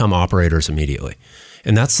and they become operators immediately.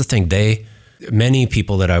 And that's the thing. Many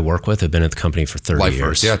people that I work with have been at the company for 30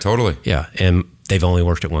 years. Yeah, totally. Yeah. And they've only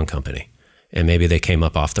worked at one company. And maybe they came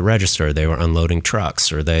up off the register, they were unloading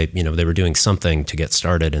trucks, or they were doing something to get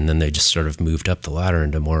started, and then they just sort of moved up the ladder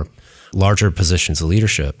into more larger positions of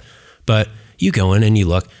leadership. But you go in and you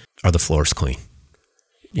look, are the floors clean?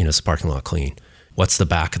 Is the parking lot clean? What's the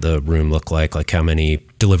back of the room look like? Like how many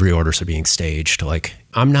delivery orders are being staged? Like,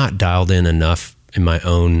 I'm not dialed in enough in my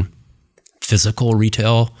own physical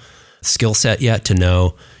retail skill set yet to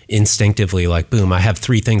know instinctively, like, boom, I have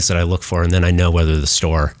 3 things that I look for, and then I know whether the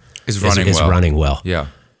store is running well. Yeah.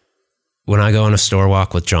 When I go on a store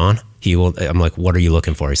walk with John, I'm like, what are you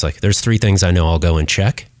looking for? He's like, there's 3 things I know I'll go and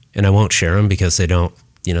check, and I won't share them because they don't,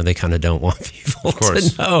 they kind of don't want people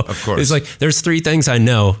to know. Of course. It's like, there's 3 things I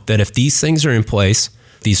know that if these things are in place,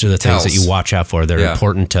 these are the things that you watch out for. They're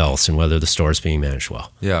important tells and whether the store is being managed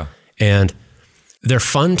well. Yeah. And they're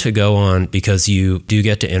fun to go on because you do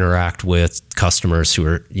get to interact with customers who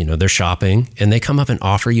are, they're shopping and they come up and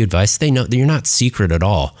offer you advice. They know that you're not secret at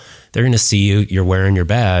all. They're going to see you're wearing your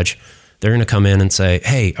badge. They're going to come in and say,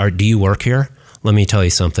 hey, do you work here? Let me tell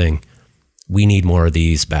you something. We need more of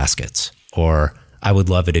these baskets. Or I would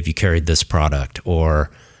love it if you carried this product.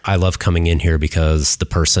 Or I love coming in here because the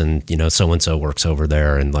person, so-and-so works over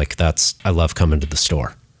there. And I love coming to the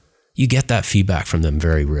store. You get that feedback from them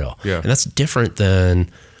very real. Yeah. And that's different than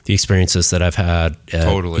the experiences that I've had at,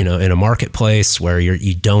 totally. In a marketplace where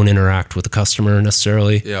you don't interact with the customer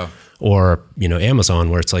necessarily. Yeah. Or, Amazon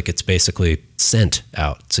where it's basically sent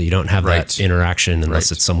out. So you don't have that interaction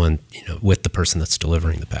unless it's someone, with the person that's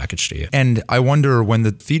delivering the package to you. And I wonder when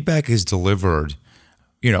the feedback is delivered,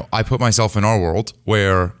 I put myself in our world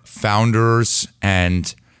where founders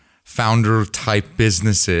and founder type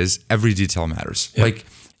businesses, every detail matters. Yep. Like,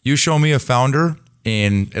 you show me a founder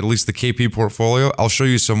in at least the KP portfolio, I'll show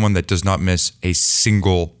you someone that does not miss a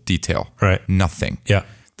single detail. Right. Nothing. Yeah.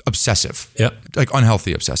 Obsessive. Yeah. Like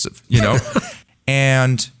unhealthy obsessive,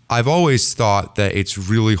 And I've always thought that it's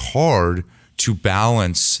really hard to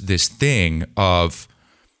balance this thing of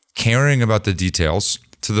caring about the details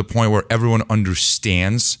to the point where everyone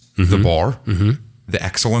understands the bar, the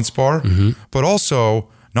excellence bar, but also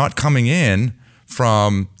not coming in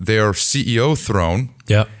from their CEO throne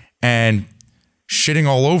and shitting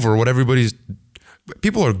all over what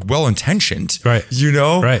people are well-intentioned, right?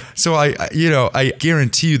 Right. So I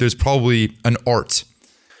guarantee you there's probably an art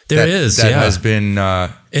that has been,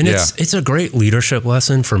 it's a great leadership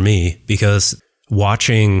lesson for me because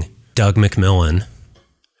watching Doug McMillon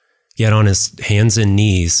get on his hands and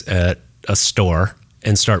knees at a store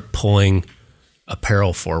and start pulling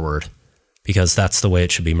apparel forward because that's the way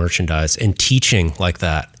it should be merchandised, and teaching like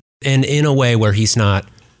that. And in a way where he's not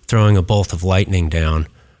throwing a bolt of lightning down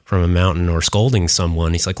from a mountain or scolding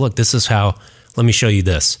someone. He's like, look, this is how, let me show you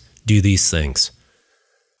this. Do these things.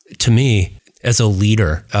 To me, as a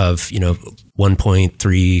leader of,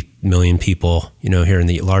 1.3 million people, here in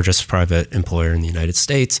the largest private employer in the United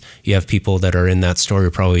States, you have people that are in that store who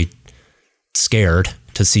are probably scared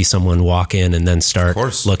to see someone walk in and then start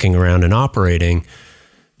looking around and operating.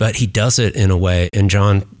 But he does it in a way, and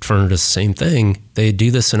John Furner does the same thing. They do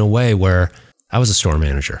this in a way where I was a store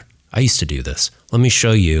manager. I used to do this. Let me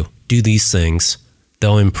show you. Do these things.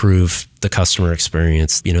 They'll improve the customer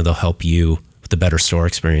experience. They'll help you with a better store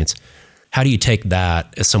experience. How do you take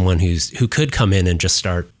that as someone who could come in and just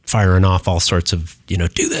start firing off all sorts of, do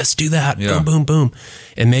this, do that, boom, boom, boom.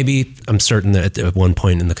 And maybe I'm certain that at one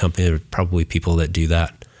point in the company, there were probably people that do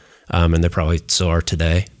that. And there probably still are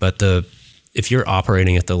today. But if you're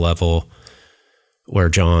operating at the level where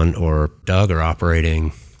John or Doug are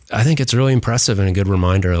operating, I think it's really impressive and a good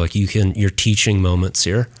reminder. Like you're teaching moments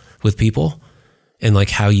here with people, and like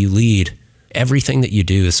how you lead. Everything that you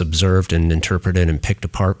do is observed and interpreted and picked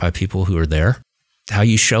apart by people who are there. How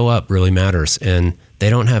you show up really matters, and they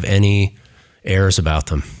don't have any airs about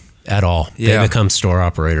them at all. Yeah. They become store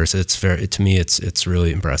operators. To me, it's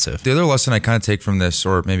really impressive. The other lesson I kind of take from this,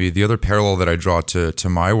 or maybe the other parallel that I draw to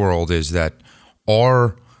my world, is that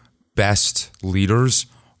our best leaders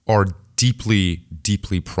are deeply,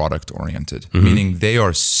 deeply product oriented, meaning they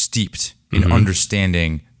are steeped in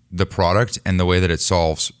understanding the product and the way that it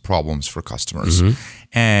solves problems for customers.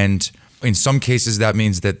 And in some cases, that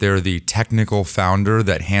means that they're the technical founder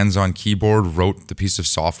that hands on keyboard wrote the piece of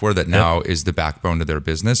software that now is the backbone of their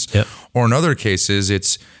business. Or in other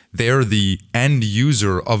cases, they're the end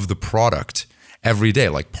user of the product every day,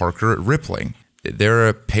 like Parker at Rippling. They're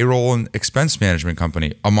a payroll and expense management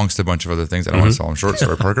company, amongst a bunch of other things. I don't want to sell them short,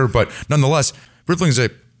 sorry, Parker. But nonetheless, Rippling's a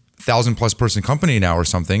 1,000+ person company now or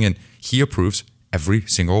something, and he approves every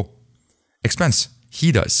single expense.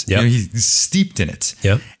 He does. He's steeped in it.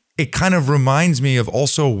 It kind of reminds me of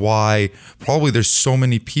also why probably there's so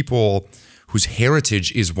many people whose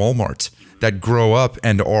heritage is Walmart that grow up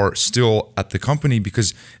and are still at the company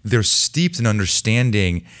because they're steeped in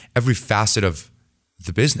understanding every facet of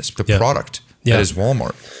the business, the product that is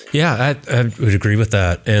Walmart. Yeah, I would agree with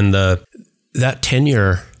that. And that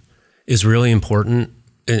tenure is really important,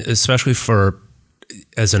 especially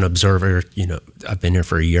as an observer. I've been here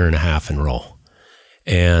for 1.5 years in role,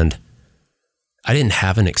 and I didn't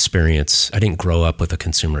have an experience. I didn't grow up with a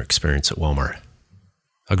consumer experience at Walmart.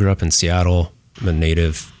 I grew up in Seattle. I'm a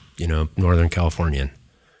native, Northern Californian.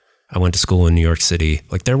 I went to school in New York City.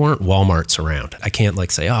 Like, there weren't Walmarts around. I can't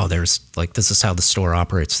say, oh, there's this is how the store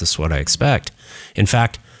operates. This is what I expect. In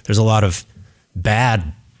fact, there's a lot of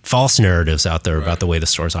bad, false narratives out there about the way the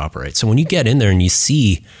stores operate. So when you get in there and you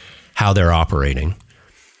see how they're operating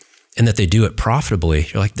and that they do it profitably,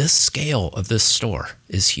 you're like, this scale of this store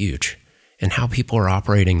is huge. And how people are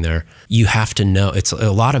operating there, you have to know. A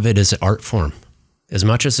lot of it is art form. As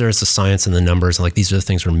much as there's the science and the numbers, like these are the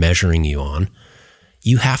things we're measuring you on,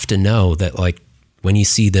 you have to know that when you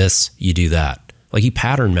see this, you do that. Like you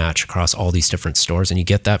pattern match across all these different stores, and you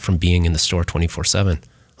get that from being in the store 24/7.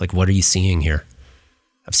 Like, what are you seeing here?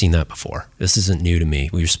 I've seen that before. This isn't new to me.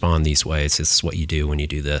 We respond these ways. This is what you do when you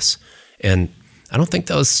do this. And I don't think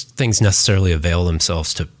those things necessarily avail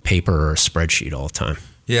themselves to paper or a spreadsheet all the time.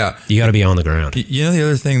 Yeah. You got to be on the ground. The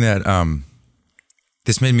other thing that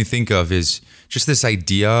this made me think of is just this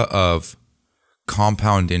idea of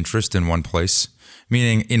compound interest in one place.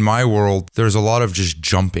 Meaning, in my world, there's a lot of just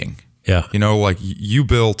jumping. Yeah. You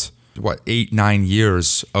built, 8-9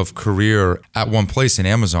 years of career at one place in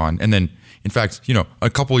Amazon. And then, in fact, a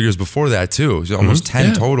couple of years before that too, almost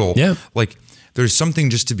 10 total. Yeah. Like, there's something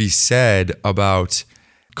just to be said about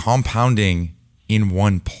compounding in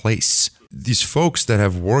one place. These folks that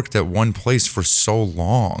have worked at one place for so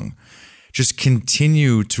long just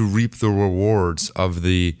continue to reap the rewards of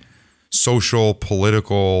the social,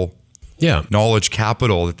 political, knowledge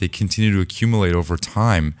capital that they continue to accumulate over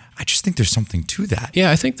time. I just think there's something to that.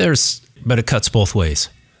 Yeah, I think but it cuts both ways.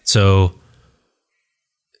 So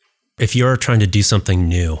if you're trying to do something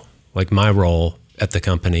new, like my role at the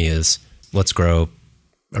company is, let's grow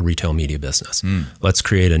a retail media business. Let's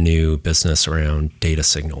create a new business around data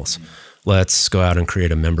signals. Let's go out and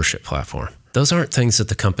create a membership platform. Those aren't things that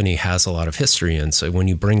the company has a lot of history in. So when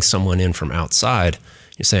you bring someone in from outside,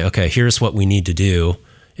 you say, okay, here's what we need to do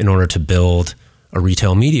in order to build a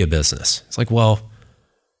retail media business. It's like, well,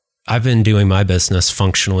 I've been doing my business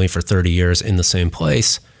functionally for 30 years in the same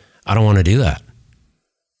place. I don't want to do that.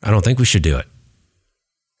 I don't think we should do it.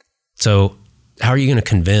 So how are you going to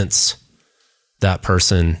convince that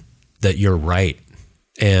person that you're right?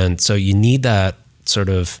 And so you need that sort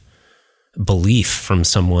of belief from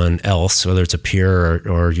someone else, whether it's a peer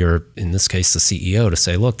or you're, in this case, the CEO, to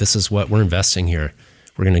say, look, this is what we're investing here.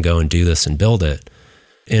 We're going to go and do this and build it.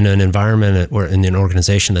 In an environment or in an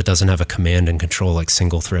organization that doesn't have a command and control, like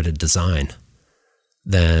single-threaded design,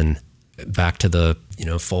 then back to the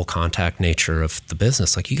full contact nature of the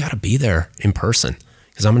business, like you got to be there in person,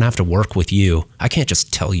 because because I'm going to have to work with you. I can't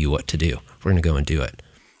just tell you what to do. We're going to go and do it.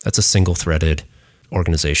 That's a single-threaded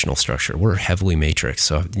organizational structure. We're heavily matrix.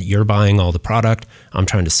 So you're buying all the product. I'm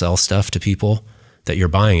trying to sell stuff to people that you're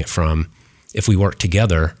buying it from. If we work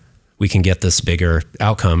together, we can get this bigger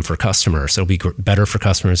outcome for customers. It'll be better for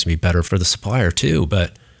customers, it'll be better for the supplier too.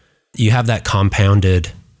 But you have that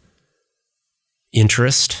compounded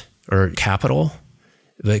interest or capital,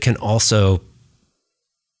 but it can also,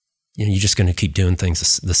 you're just going to keep doing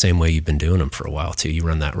things the same way you've been doing them for a while too. You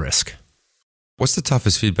run that risk. What's the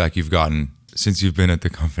toughest feedback you've gotten since you've been at the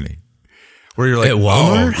company? Where you're like, at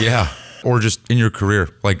Walmart? Oh, yeah. Or just in your career.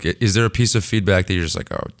 Like, is there a piece of feedback that you're just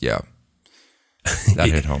like, oh, yeah, that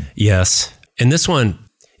hit home? Yes. And this one,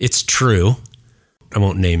 it's true. I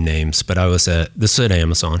won't name names, but this was at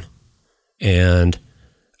Amazon. And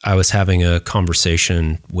I was having a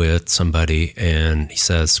conversation with somebody and he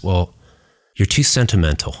says, well, you're too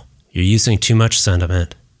sentimental. You're using too much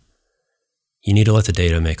sentiment. You need to let the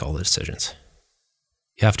data make all the decisions.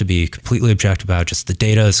 You have to be completely objective about just the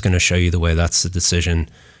data is going to show you the way. That's the decision.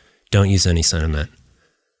 Don't use any sentiment.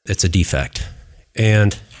 It's a defect.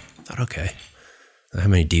 And I thought, okay, how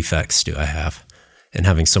many defects do I have? And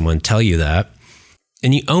having someone tell you that,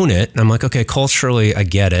 and you own it. And I'm like, okay, culturally, I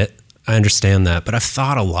get it. I understand that. But I've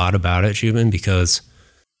thought a lot about it, Jubin, because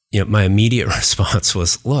my immediate response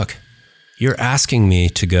was, look, you're asking me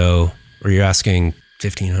to go, or you're asking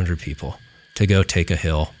 1,500 people to go take a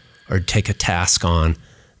hill or take a task on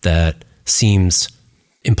that seems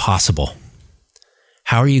impossible.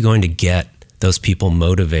 How are you going to get those people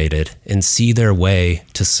motivated and see their way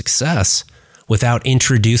to success without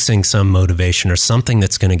introducing some motivation or something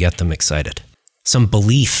that's going to get them excited? Some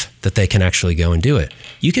belief that they can actually go and do it.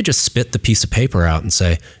 You could just spit the piece of paper out and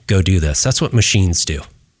say, go do this. That's what machines do.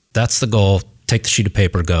 That's the goal. Take the sheet of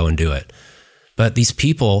paper, go and do it. But these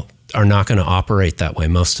people are not going to operate that way.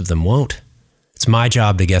 Most of them won't. It's my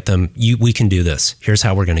job to get them, we can do this. Here's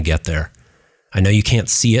how we're going to get there. I know you can't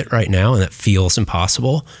see it right now and it feels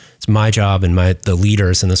impossible. It's my job and the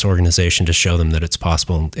leaders in this organization to show them that it's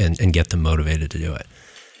possible and get them motivated to do it.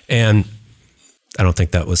 And I don't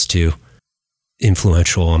think that was too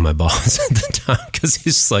influential on my boss at the time because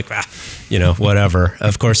he's just like, whatever.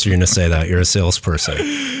 Of course you're going to say that. You're a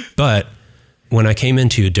salesperson. But when I came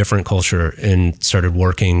into a different culture and started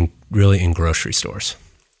working really in grocery stores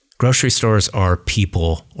are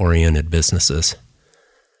people-oriented businesses.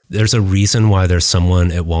 There's a reason why there's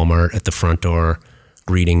someone at Walmart at the front door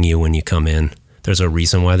greeting you when you come in. There's a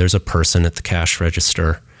reason why there's a person at the cash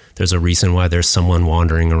register. There's a reason why there's someone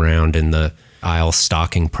wandering around in the aisle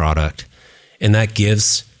stocking product. And that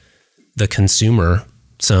gives the consumer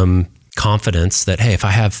some confidence that, hey, if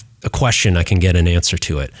I have a question, I can get an answer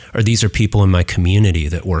to it. Or these are people in my community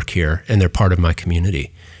that work here and they're part of my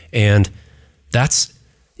community. And that's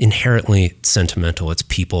inherently sentimental. It's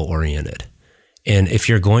people oriented. And if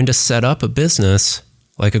you're going to set up a business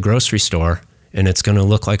like a grocery store and it's going to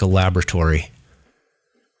look like a laboratory,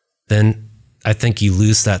 then I think you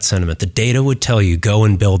lose that sentiment. The data would tell you, go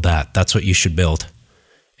and build that. That's what you should build.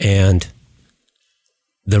 And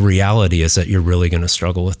the reality is that you're really going to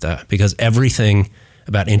struggle with that because everything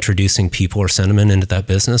about introducing people or sentiment into that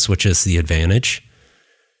business, which is the advantage,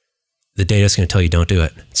 the data is going to tell you, don't do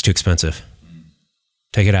it. It's too expensive.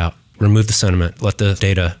 Take it out. Remove the sentiment. Let the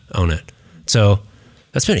data own it. So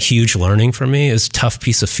that's been a huge learning for me. It's a tough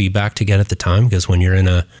piece of feedback to get at the time because when you're in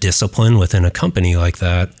a discipline within a company like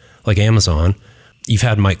that, like Amazon, you've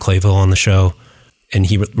had Mike Clayville on the show and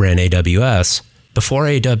he ran AWS. Before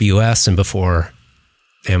AWS and before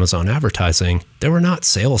Amazon advertising, there were not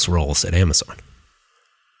sales roles at Amazon.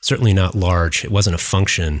 Certainly not large. It wasn't a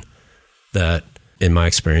function that, in my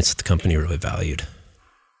experience, the company really valued.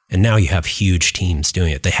 And now you have huge teams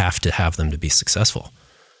doing it. They have to have them to be successful.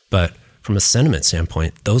 But from a sentiment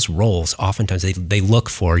standpoint, those roles, oftentimes they look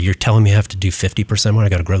for, you're telling me I have to do 50% more, I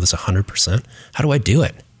got to grow this 100%. How do I do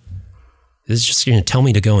it? It's just going to tell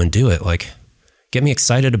me to go and do it. Like, get me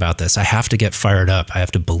excited about this. I have to get fired up. I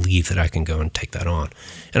have to believe that I can go and take that on.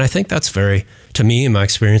 And I think that's to me, in my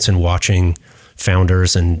experience in watching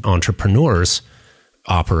founders and entrepreneurs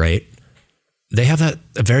operate, they have a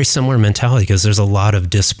very similar mentality because there's a lot of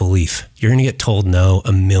disbelief. You're going to get told no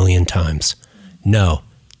a million times. No,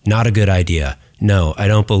 not a good idea. No, I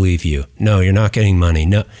don't believe you. No, you're not getting money.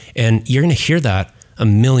 No. And you're going to hear that a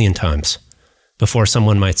million times before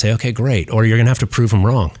someone might say, okay, great. Or you're going to have to prove them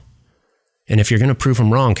wrong. And if you're going to prove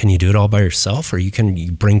them wrong, can you do it all by yourself? Or you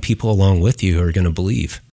bring people along with you who are going to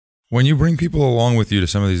believe? When you bring people along with you to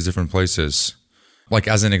some of these different places, like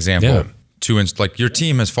as an example, like your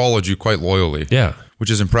team has followed you quite loyally, which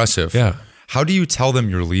is impressive. Yeah. How do you tell them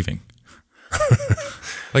you're leaving?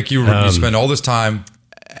 Like you spend all this time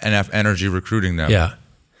and energy recruiting them. Yeah.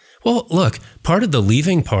 Well, look, part of the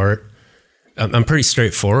leaving part, I'm pretty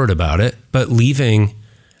straightforward about it, but leaving,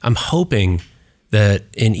 I'm hoping that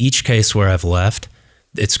in each case where I've left,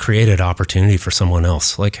 it's created opportunity for someone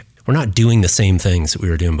else. Like, we're not doing the same things that we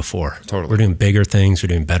were doing before. Totally. We're doing bigger things. We're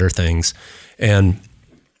doing better things. And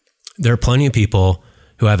there are plenty of people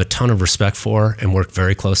who I have a ton of respect for and work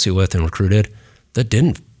very closely with and recruited that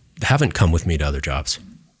haven't come with me to other jobs,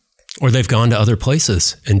 or they've gone to other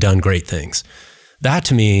places and done great things. That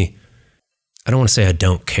to me, I don't want to say I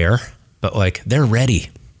don't care, but like they're ready.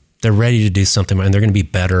 They're ready to do something and they're going to be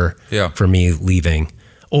better for me leaving.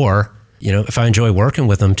 Or, if I enjoy working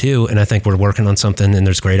with them too, and I think we're working on something and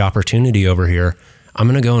there's great opportunity over here, I'm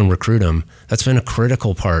going to go and recruit them. That's been a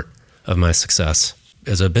critical part of my success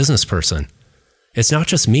as a business person. It's not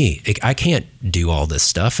just me. I can't do all this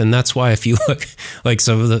stuff. And that's why if you look like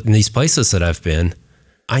some of these places that I've been,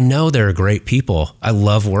 I know they're great people. I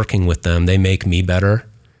love working with them. They make me better.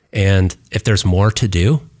 And if there's more to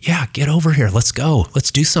do, get over here. Let's go.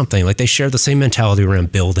 Let's do something. Like they share the same mentality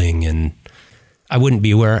around building. And I wouldn't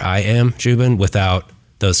be where I am, Jubin, without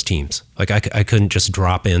those teams. Like I couldn't just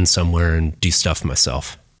drop in somewhere and do stuff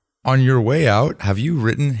myself. On your way out, have you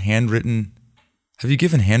given handwritten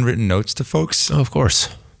notes to folks? Oh, of course.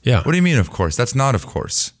 Yeah. What do you mean, of course? That's not of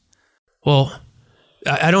course. Well,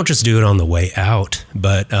 I don't just do it on the way out,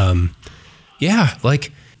 but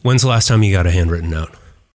like when's the last time you got a handwritten note?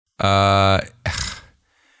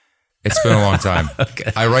 It's been a long time.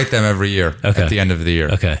 Okay. I write them every year at the end of the year.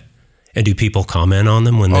 Okay. And do people comment on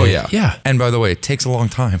them when they? Oh, yeah. Yeah. And by the way, it takes a long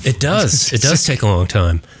time. It does. It does take a long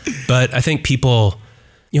time. But I think people,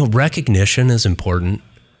 recognition is important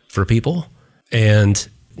for people, and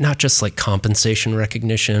not just like compensation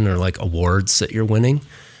recognition or like awards that you're winning,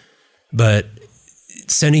 but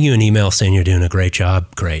sending you an email saying you're doing a great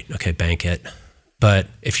job. Great. Okay. Bank it. But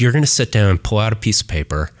if you're going to sit down and pull out a piece of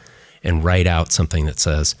paper and write out something that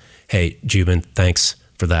says, hey, Jubin, thanks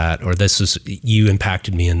for that, or you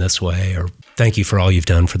impacted me in this way, or thank you for all you've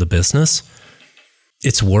done for the business,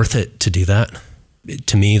 it's worth it to do that.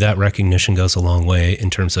 To me, that recognition goes a long way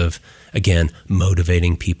in terms of, again,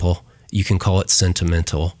 motivating people. You can call it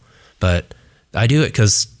sentimental, but I do it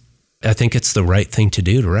because I think it's the right thing to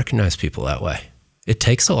do to recognize people that way. It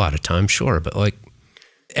takes a lot of time, sure, but like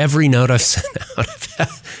every note I've sent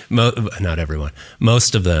out, not everyone,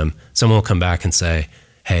 most of them, someone will come back and say,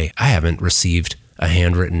 hey, I haven't received a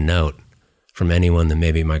handwritten note from anyone than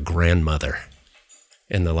maybe my grandmother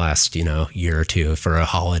in the last, year or two for a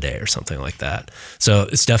holiday or something like that. So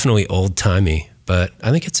it's definitely old timey, but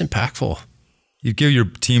I think it's impactful. You give your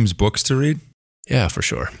teams books to read? Yeah, for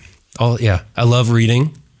sure. I love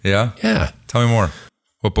reading. Yeah? Yeah. Tell me more.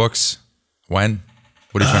 What books? When?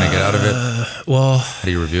 What are you trying to get out of it? Well, how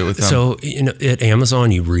do you review it with them? So, at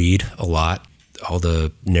Amazon, you read a lot, all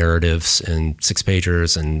the narratives and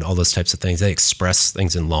 6-pagers and all those types of things. They express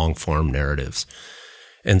things in long form narratives.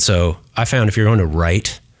 And so I found if you're going to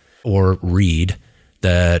write or read,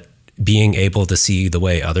 that being able to see the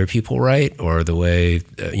way other people write, or the way,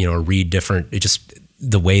 read different, just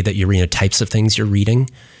the way that you're reading, the types of things you're reading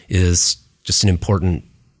is just an important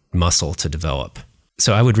muscle to develop.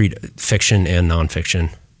 So I would read fiction and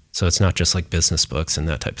nonfiction. So it's not just like business books and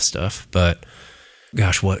that type of stuff. But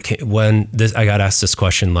gosh, I got asked this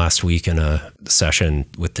question last week in a session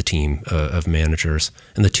with the team of managers,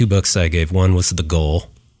 and the two books I gave, one was The Goal.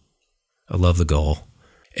 I love The Goal.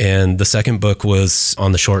 And the second book was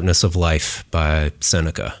On the Shortness of Life by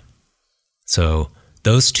Seneca. So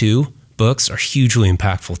those two books are hugely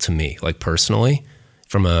impactful to me, like personally,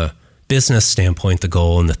 from a business standpoint. The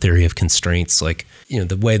Goal and The Theory of Constraints, like,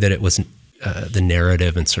 the way that it was, the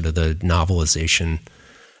narrative and sort of the novelization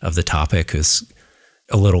of the topic is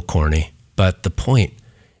a little corny, but the point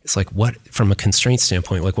is like, what, from a constraint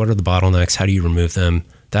standpoint, like what are the bottlenecks? How do you remove them?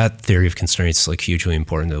 That Theory of Constraints is like hugely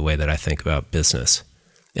important to the way that I think about business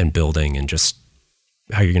and building and just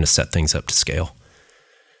how you're going to set things up to scale.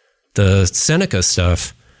 The Seneca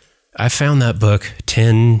stuff, I found that book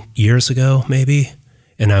 10 years ago, maybe.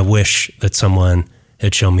 And I wish that someone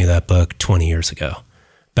had shown me that book 20 years ago,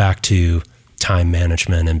 back to time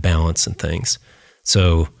management and balance and things.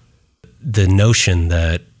 So the notion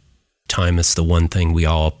that time is the one thing we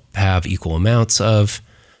all have equal amounts of,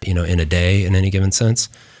 in a day in any given sense,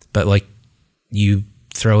 but like you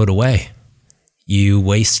throw it away, you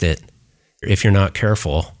waste it. If you're not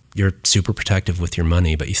careful, you're super protective with your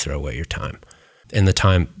money, but you throw away your time. And the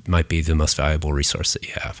time might be the most valuable resource that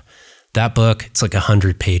you have. That book, it's like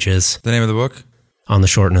 100 pages. The name of the book? On the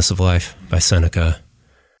Shortness of Life by Seneca.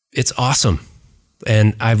 It's awesome.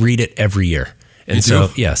 And I read it every year. And you so,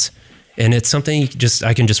 do? yes. And it's something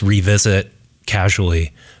I can just revisit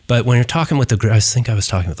casually. But when you're talking with I think I was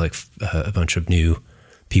talking with like a bunch of new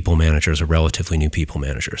people managers or relatively new people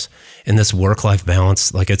managers. And this work-life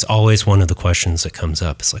balance, like it's always one of the questions that comes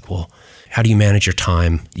up. It's like, well, how do you manage your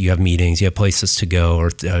time? You have meetings, you have places to go, or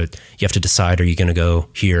you have to decide, are you going to go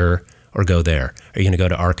here or go there? Are you going to go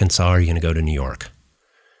to Arkansas or are you going to go to New York?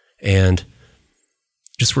 And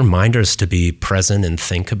just reminders to be present and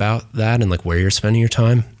think about that and like where you're spending your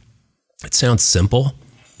time. It sounds simple,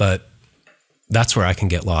 but that's where I can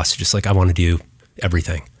get lost. Just like, I want to do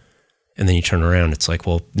everything. And then you turn around, it's like,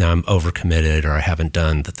 well, now I'm overcommitted, or I haven't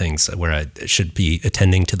done the things where I should be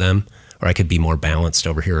attending to them, or I could be more balanced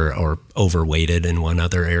over here, or overweighted in one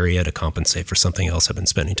other area to compensate for something else I've been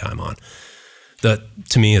spending time on.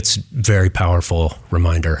 To me, it's a very powerful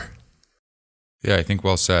reminder. Yeah, I think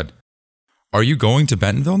well said. Are you going to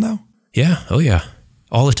Bentonville now? Yeah. Oh, yeah.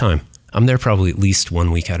 All the time. I'm there probably at least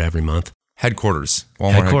 1 week out of every month. Headquarters.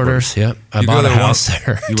 Walmart headquarters. Yeah. I bought a house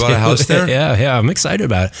there. You bought a house there? Yeah. I'm excited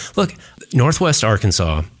about it. Look, Northwest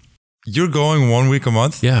Arkansas. You're going 1 week a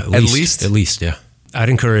month? Yeah. At least, yeah. I'd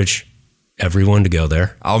encourage everyone to go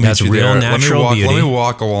there. I'll meet you real there. Natural beauty. Let me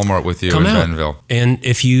walk a Walmart with you in Bentonville. And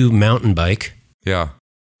if you mountain bike, yeah,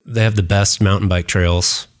 they have the best mountain bike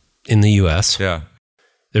trails in the U.S. Yeah.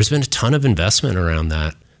 There's been a ton of investment around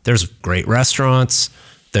that. There's great restaurants.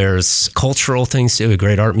 There's cultural things too, a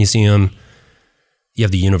great art museum. You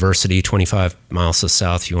have the university 25 miles to the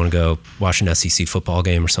south. You want to go watch an SEC football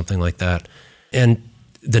game or something like that. And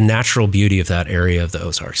the natural beauty of that area of the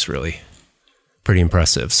Ozarks really pretty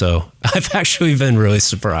impressive. So I've actually been really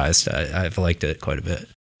surprised. I've liked it quite a bit.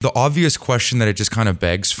 The obvious question that it just kind of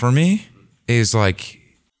begs for me is like,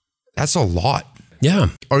 that's a lot. Yeah.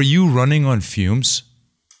 Are you running on fumes?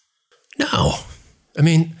 No. I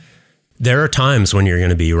mean, there are times when you're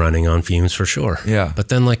going to be running on fumes for sure. Yeah. But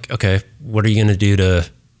then like, okay, what are you going to do to,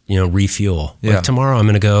 refuel? Yeah. Like tomorrow I'm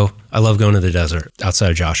going to go, I love going to the desert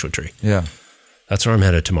outside of Joshua Tree. Yeah. That's where I'm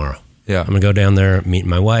headed tomorrow. Yeah. I'm going to go down there, meet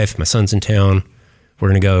my wife, my son's in town. We're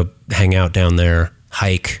going to go hang out down there,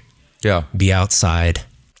 hike. Yeah. Be outside,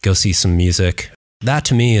 go see some music. That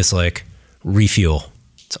to me is like refuel.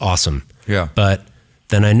 It's awesome. Yeah. But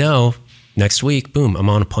then I know next week, boom, I'm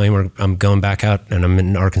on a plane where I'm going back out and I'm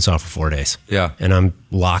in Arkansas for 4 days. Yeah. And I'm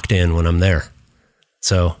locked in when I'm there.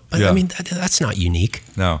 So, but yeah. I mean, that's not unique.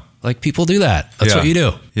 No. Like people do that. That's what you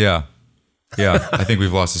do. Yeah. Yeah. I think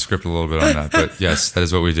we've lost the script a little bit on that, but yes, that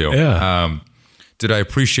is what we do. Yeah. Did I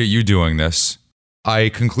appreciate you doing this? I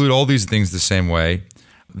conclude all these things the same way.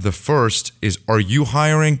 The first is, are you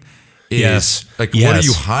hiring? Yes. What are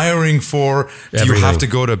you hiring for? Do Everything. you have to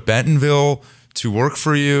go to Bentonville to work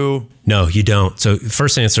for you? No, you don't. So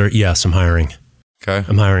first answer, yes, I'm hiring. Okay.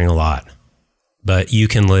 I'm hiring a lot. But you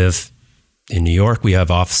can live in New York. We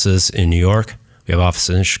have offices in New York. We have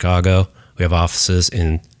offices in Chicago. We have offices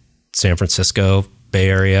in San Francisco, Bay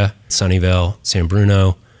Area, Sunnyvale, San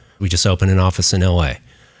Bruno. We just opened an office in LA.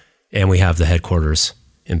 And we have the headquarters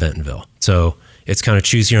in Bentonville. So it's kind of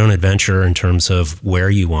choose your own adventure in terms of where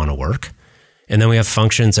you want to work. And then we have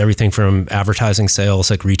functions, everything from advertising sales,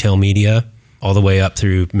 like retail media, all the way up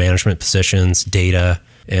through management positions, data,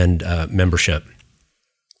 and membership.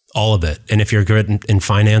 All of it. And if you're good in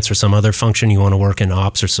finance or some other function, you want to work in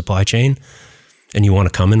ops or supply chain, and you want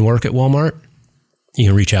to come and work at Walmart, you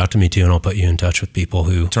can reach out to me too, and I'll put you in touch with people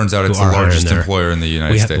who Turns out it's the largest employer in the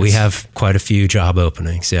United States. We have quite a few job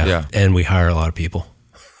openings, yeah. And we hire a lot of people.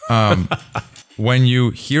 When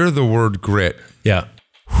you hear the word grit, yeah,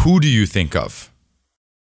 who do you think of?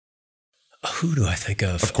 Who do I think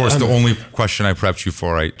of? Of course, the only question I prepped you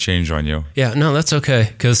for, I change on you. Yeah, no, that's okay,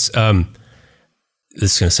 because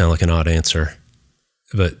this is going to sound like an odd answer,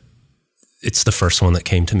 but it's the first one that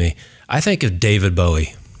came to me. I think of David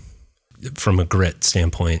Bowie from a grit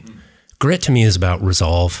standpoint. Grit to me is about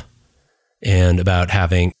resolve and about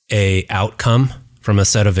having a outcome from a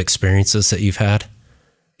set of experiences that you've had.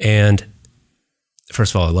 And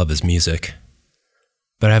first of all, I love his music,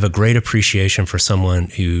 but I have a great appreciation for someone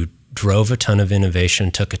who drove a ton of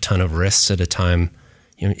innovation, took a ton of risks at a time.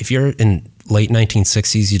 If you're in late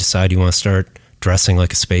 1960s, you decide you want to start dressing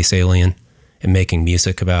like a space alien and making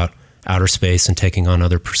music about outer space and taking on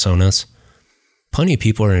other personas, plenty of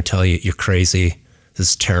people are going to tell you, you're crazy, this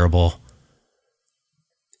is terrible.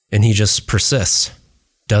 And he just persists,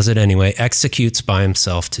 does it anyway, executes by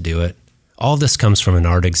himself to do it. All this comes from an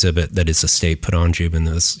art exhibit that his estate put on Jubin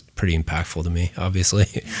that was pretty impactful to me, obviously.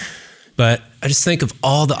 But I just think of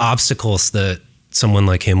all the obstacles that someone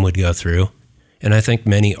like him would go through. And I think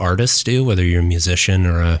many artists do, whether you're a musician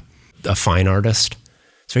or a fine artist.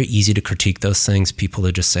 It's very easy to critique those things. People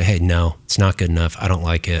that just say, hey, no, it's not good enough. I don't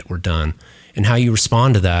like it. We're done. And how you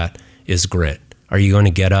respond to that is grit. Are you going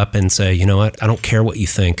to get up and say, you know what? I don't care what you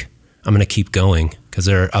think. I'm going to keep going because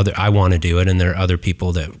I want to do it. And there are other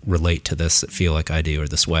people that relate to this that feel like I do or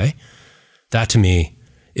this way. That to me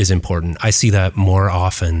is important. I see that more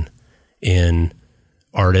often in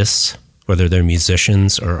artists, whether they're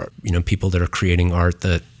musicians or, people that are creating art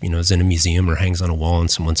that, is in a museum or hangs on a wall in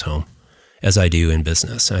someone's home, as I do in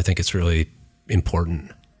business. And I think it's really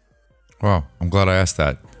important. Wow. I'm glad I asked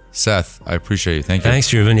that. Seth, I appreciate you. Thank you.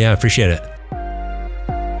 Thanks, Ruben. Yeah, I appreciate it.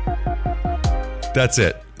 That's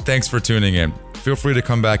it. Thanks for tuning in. Feel free to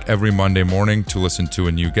come back every Monday morning to listen to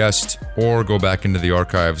a new guest or go back into the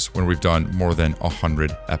archives when we've done more than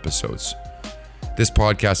 100 episodes. This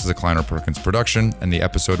podcast is a Kleiner Perkins production, and the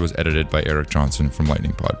episode was edited by Eric Johnson from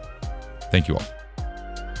Lightning Pod. Thank you all.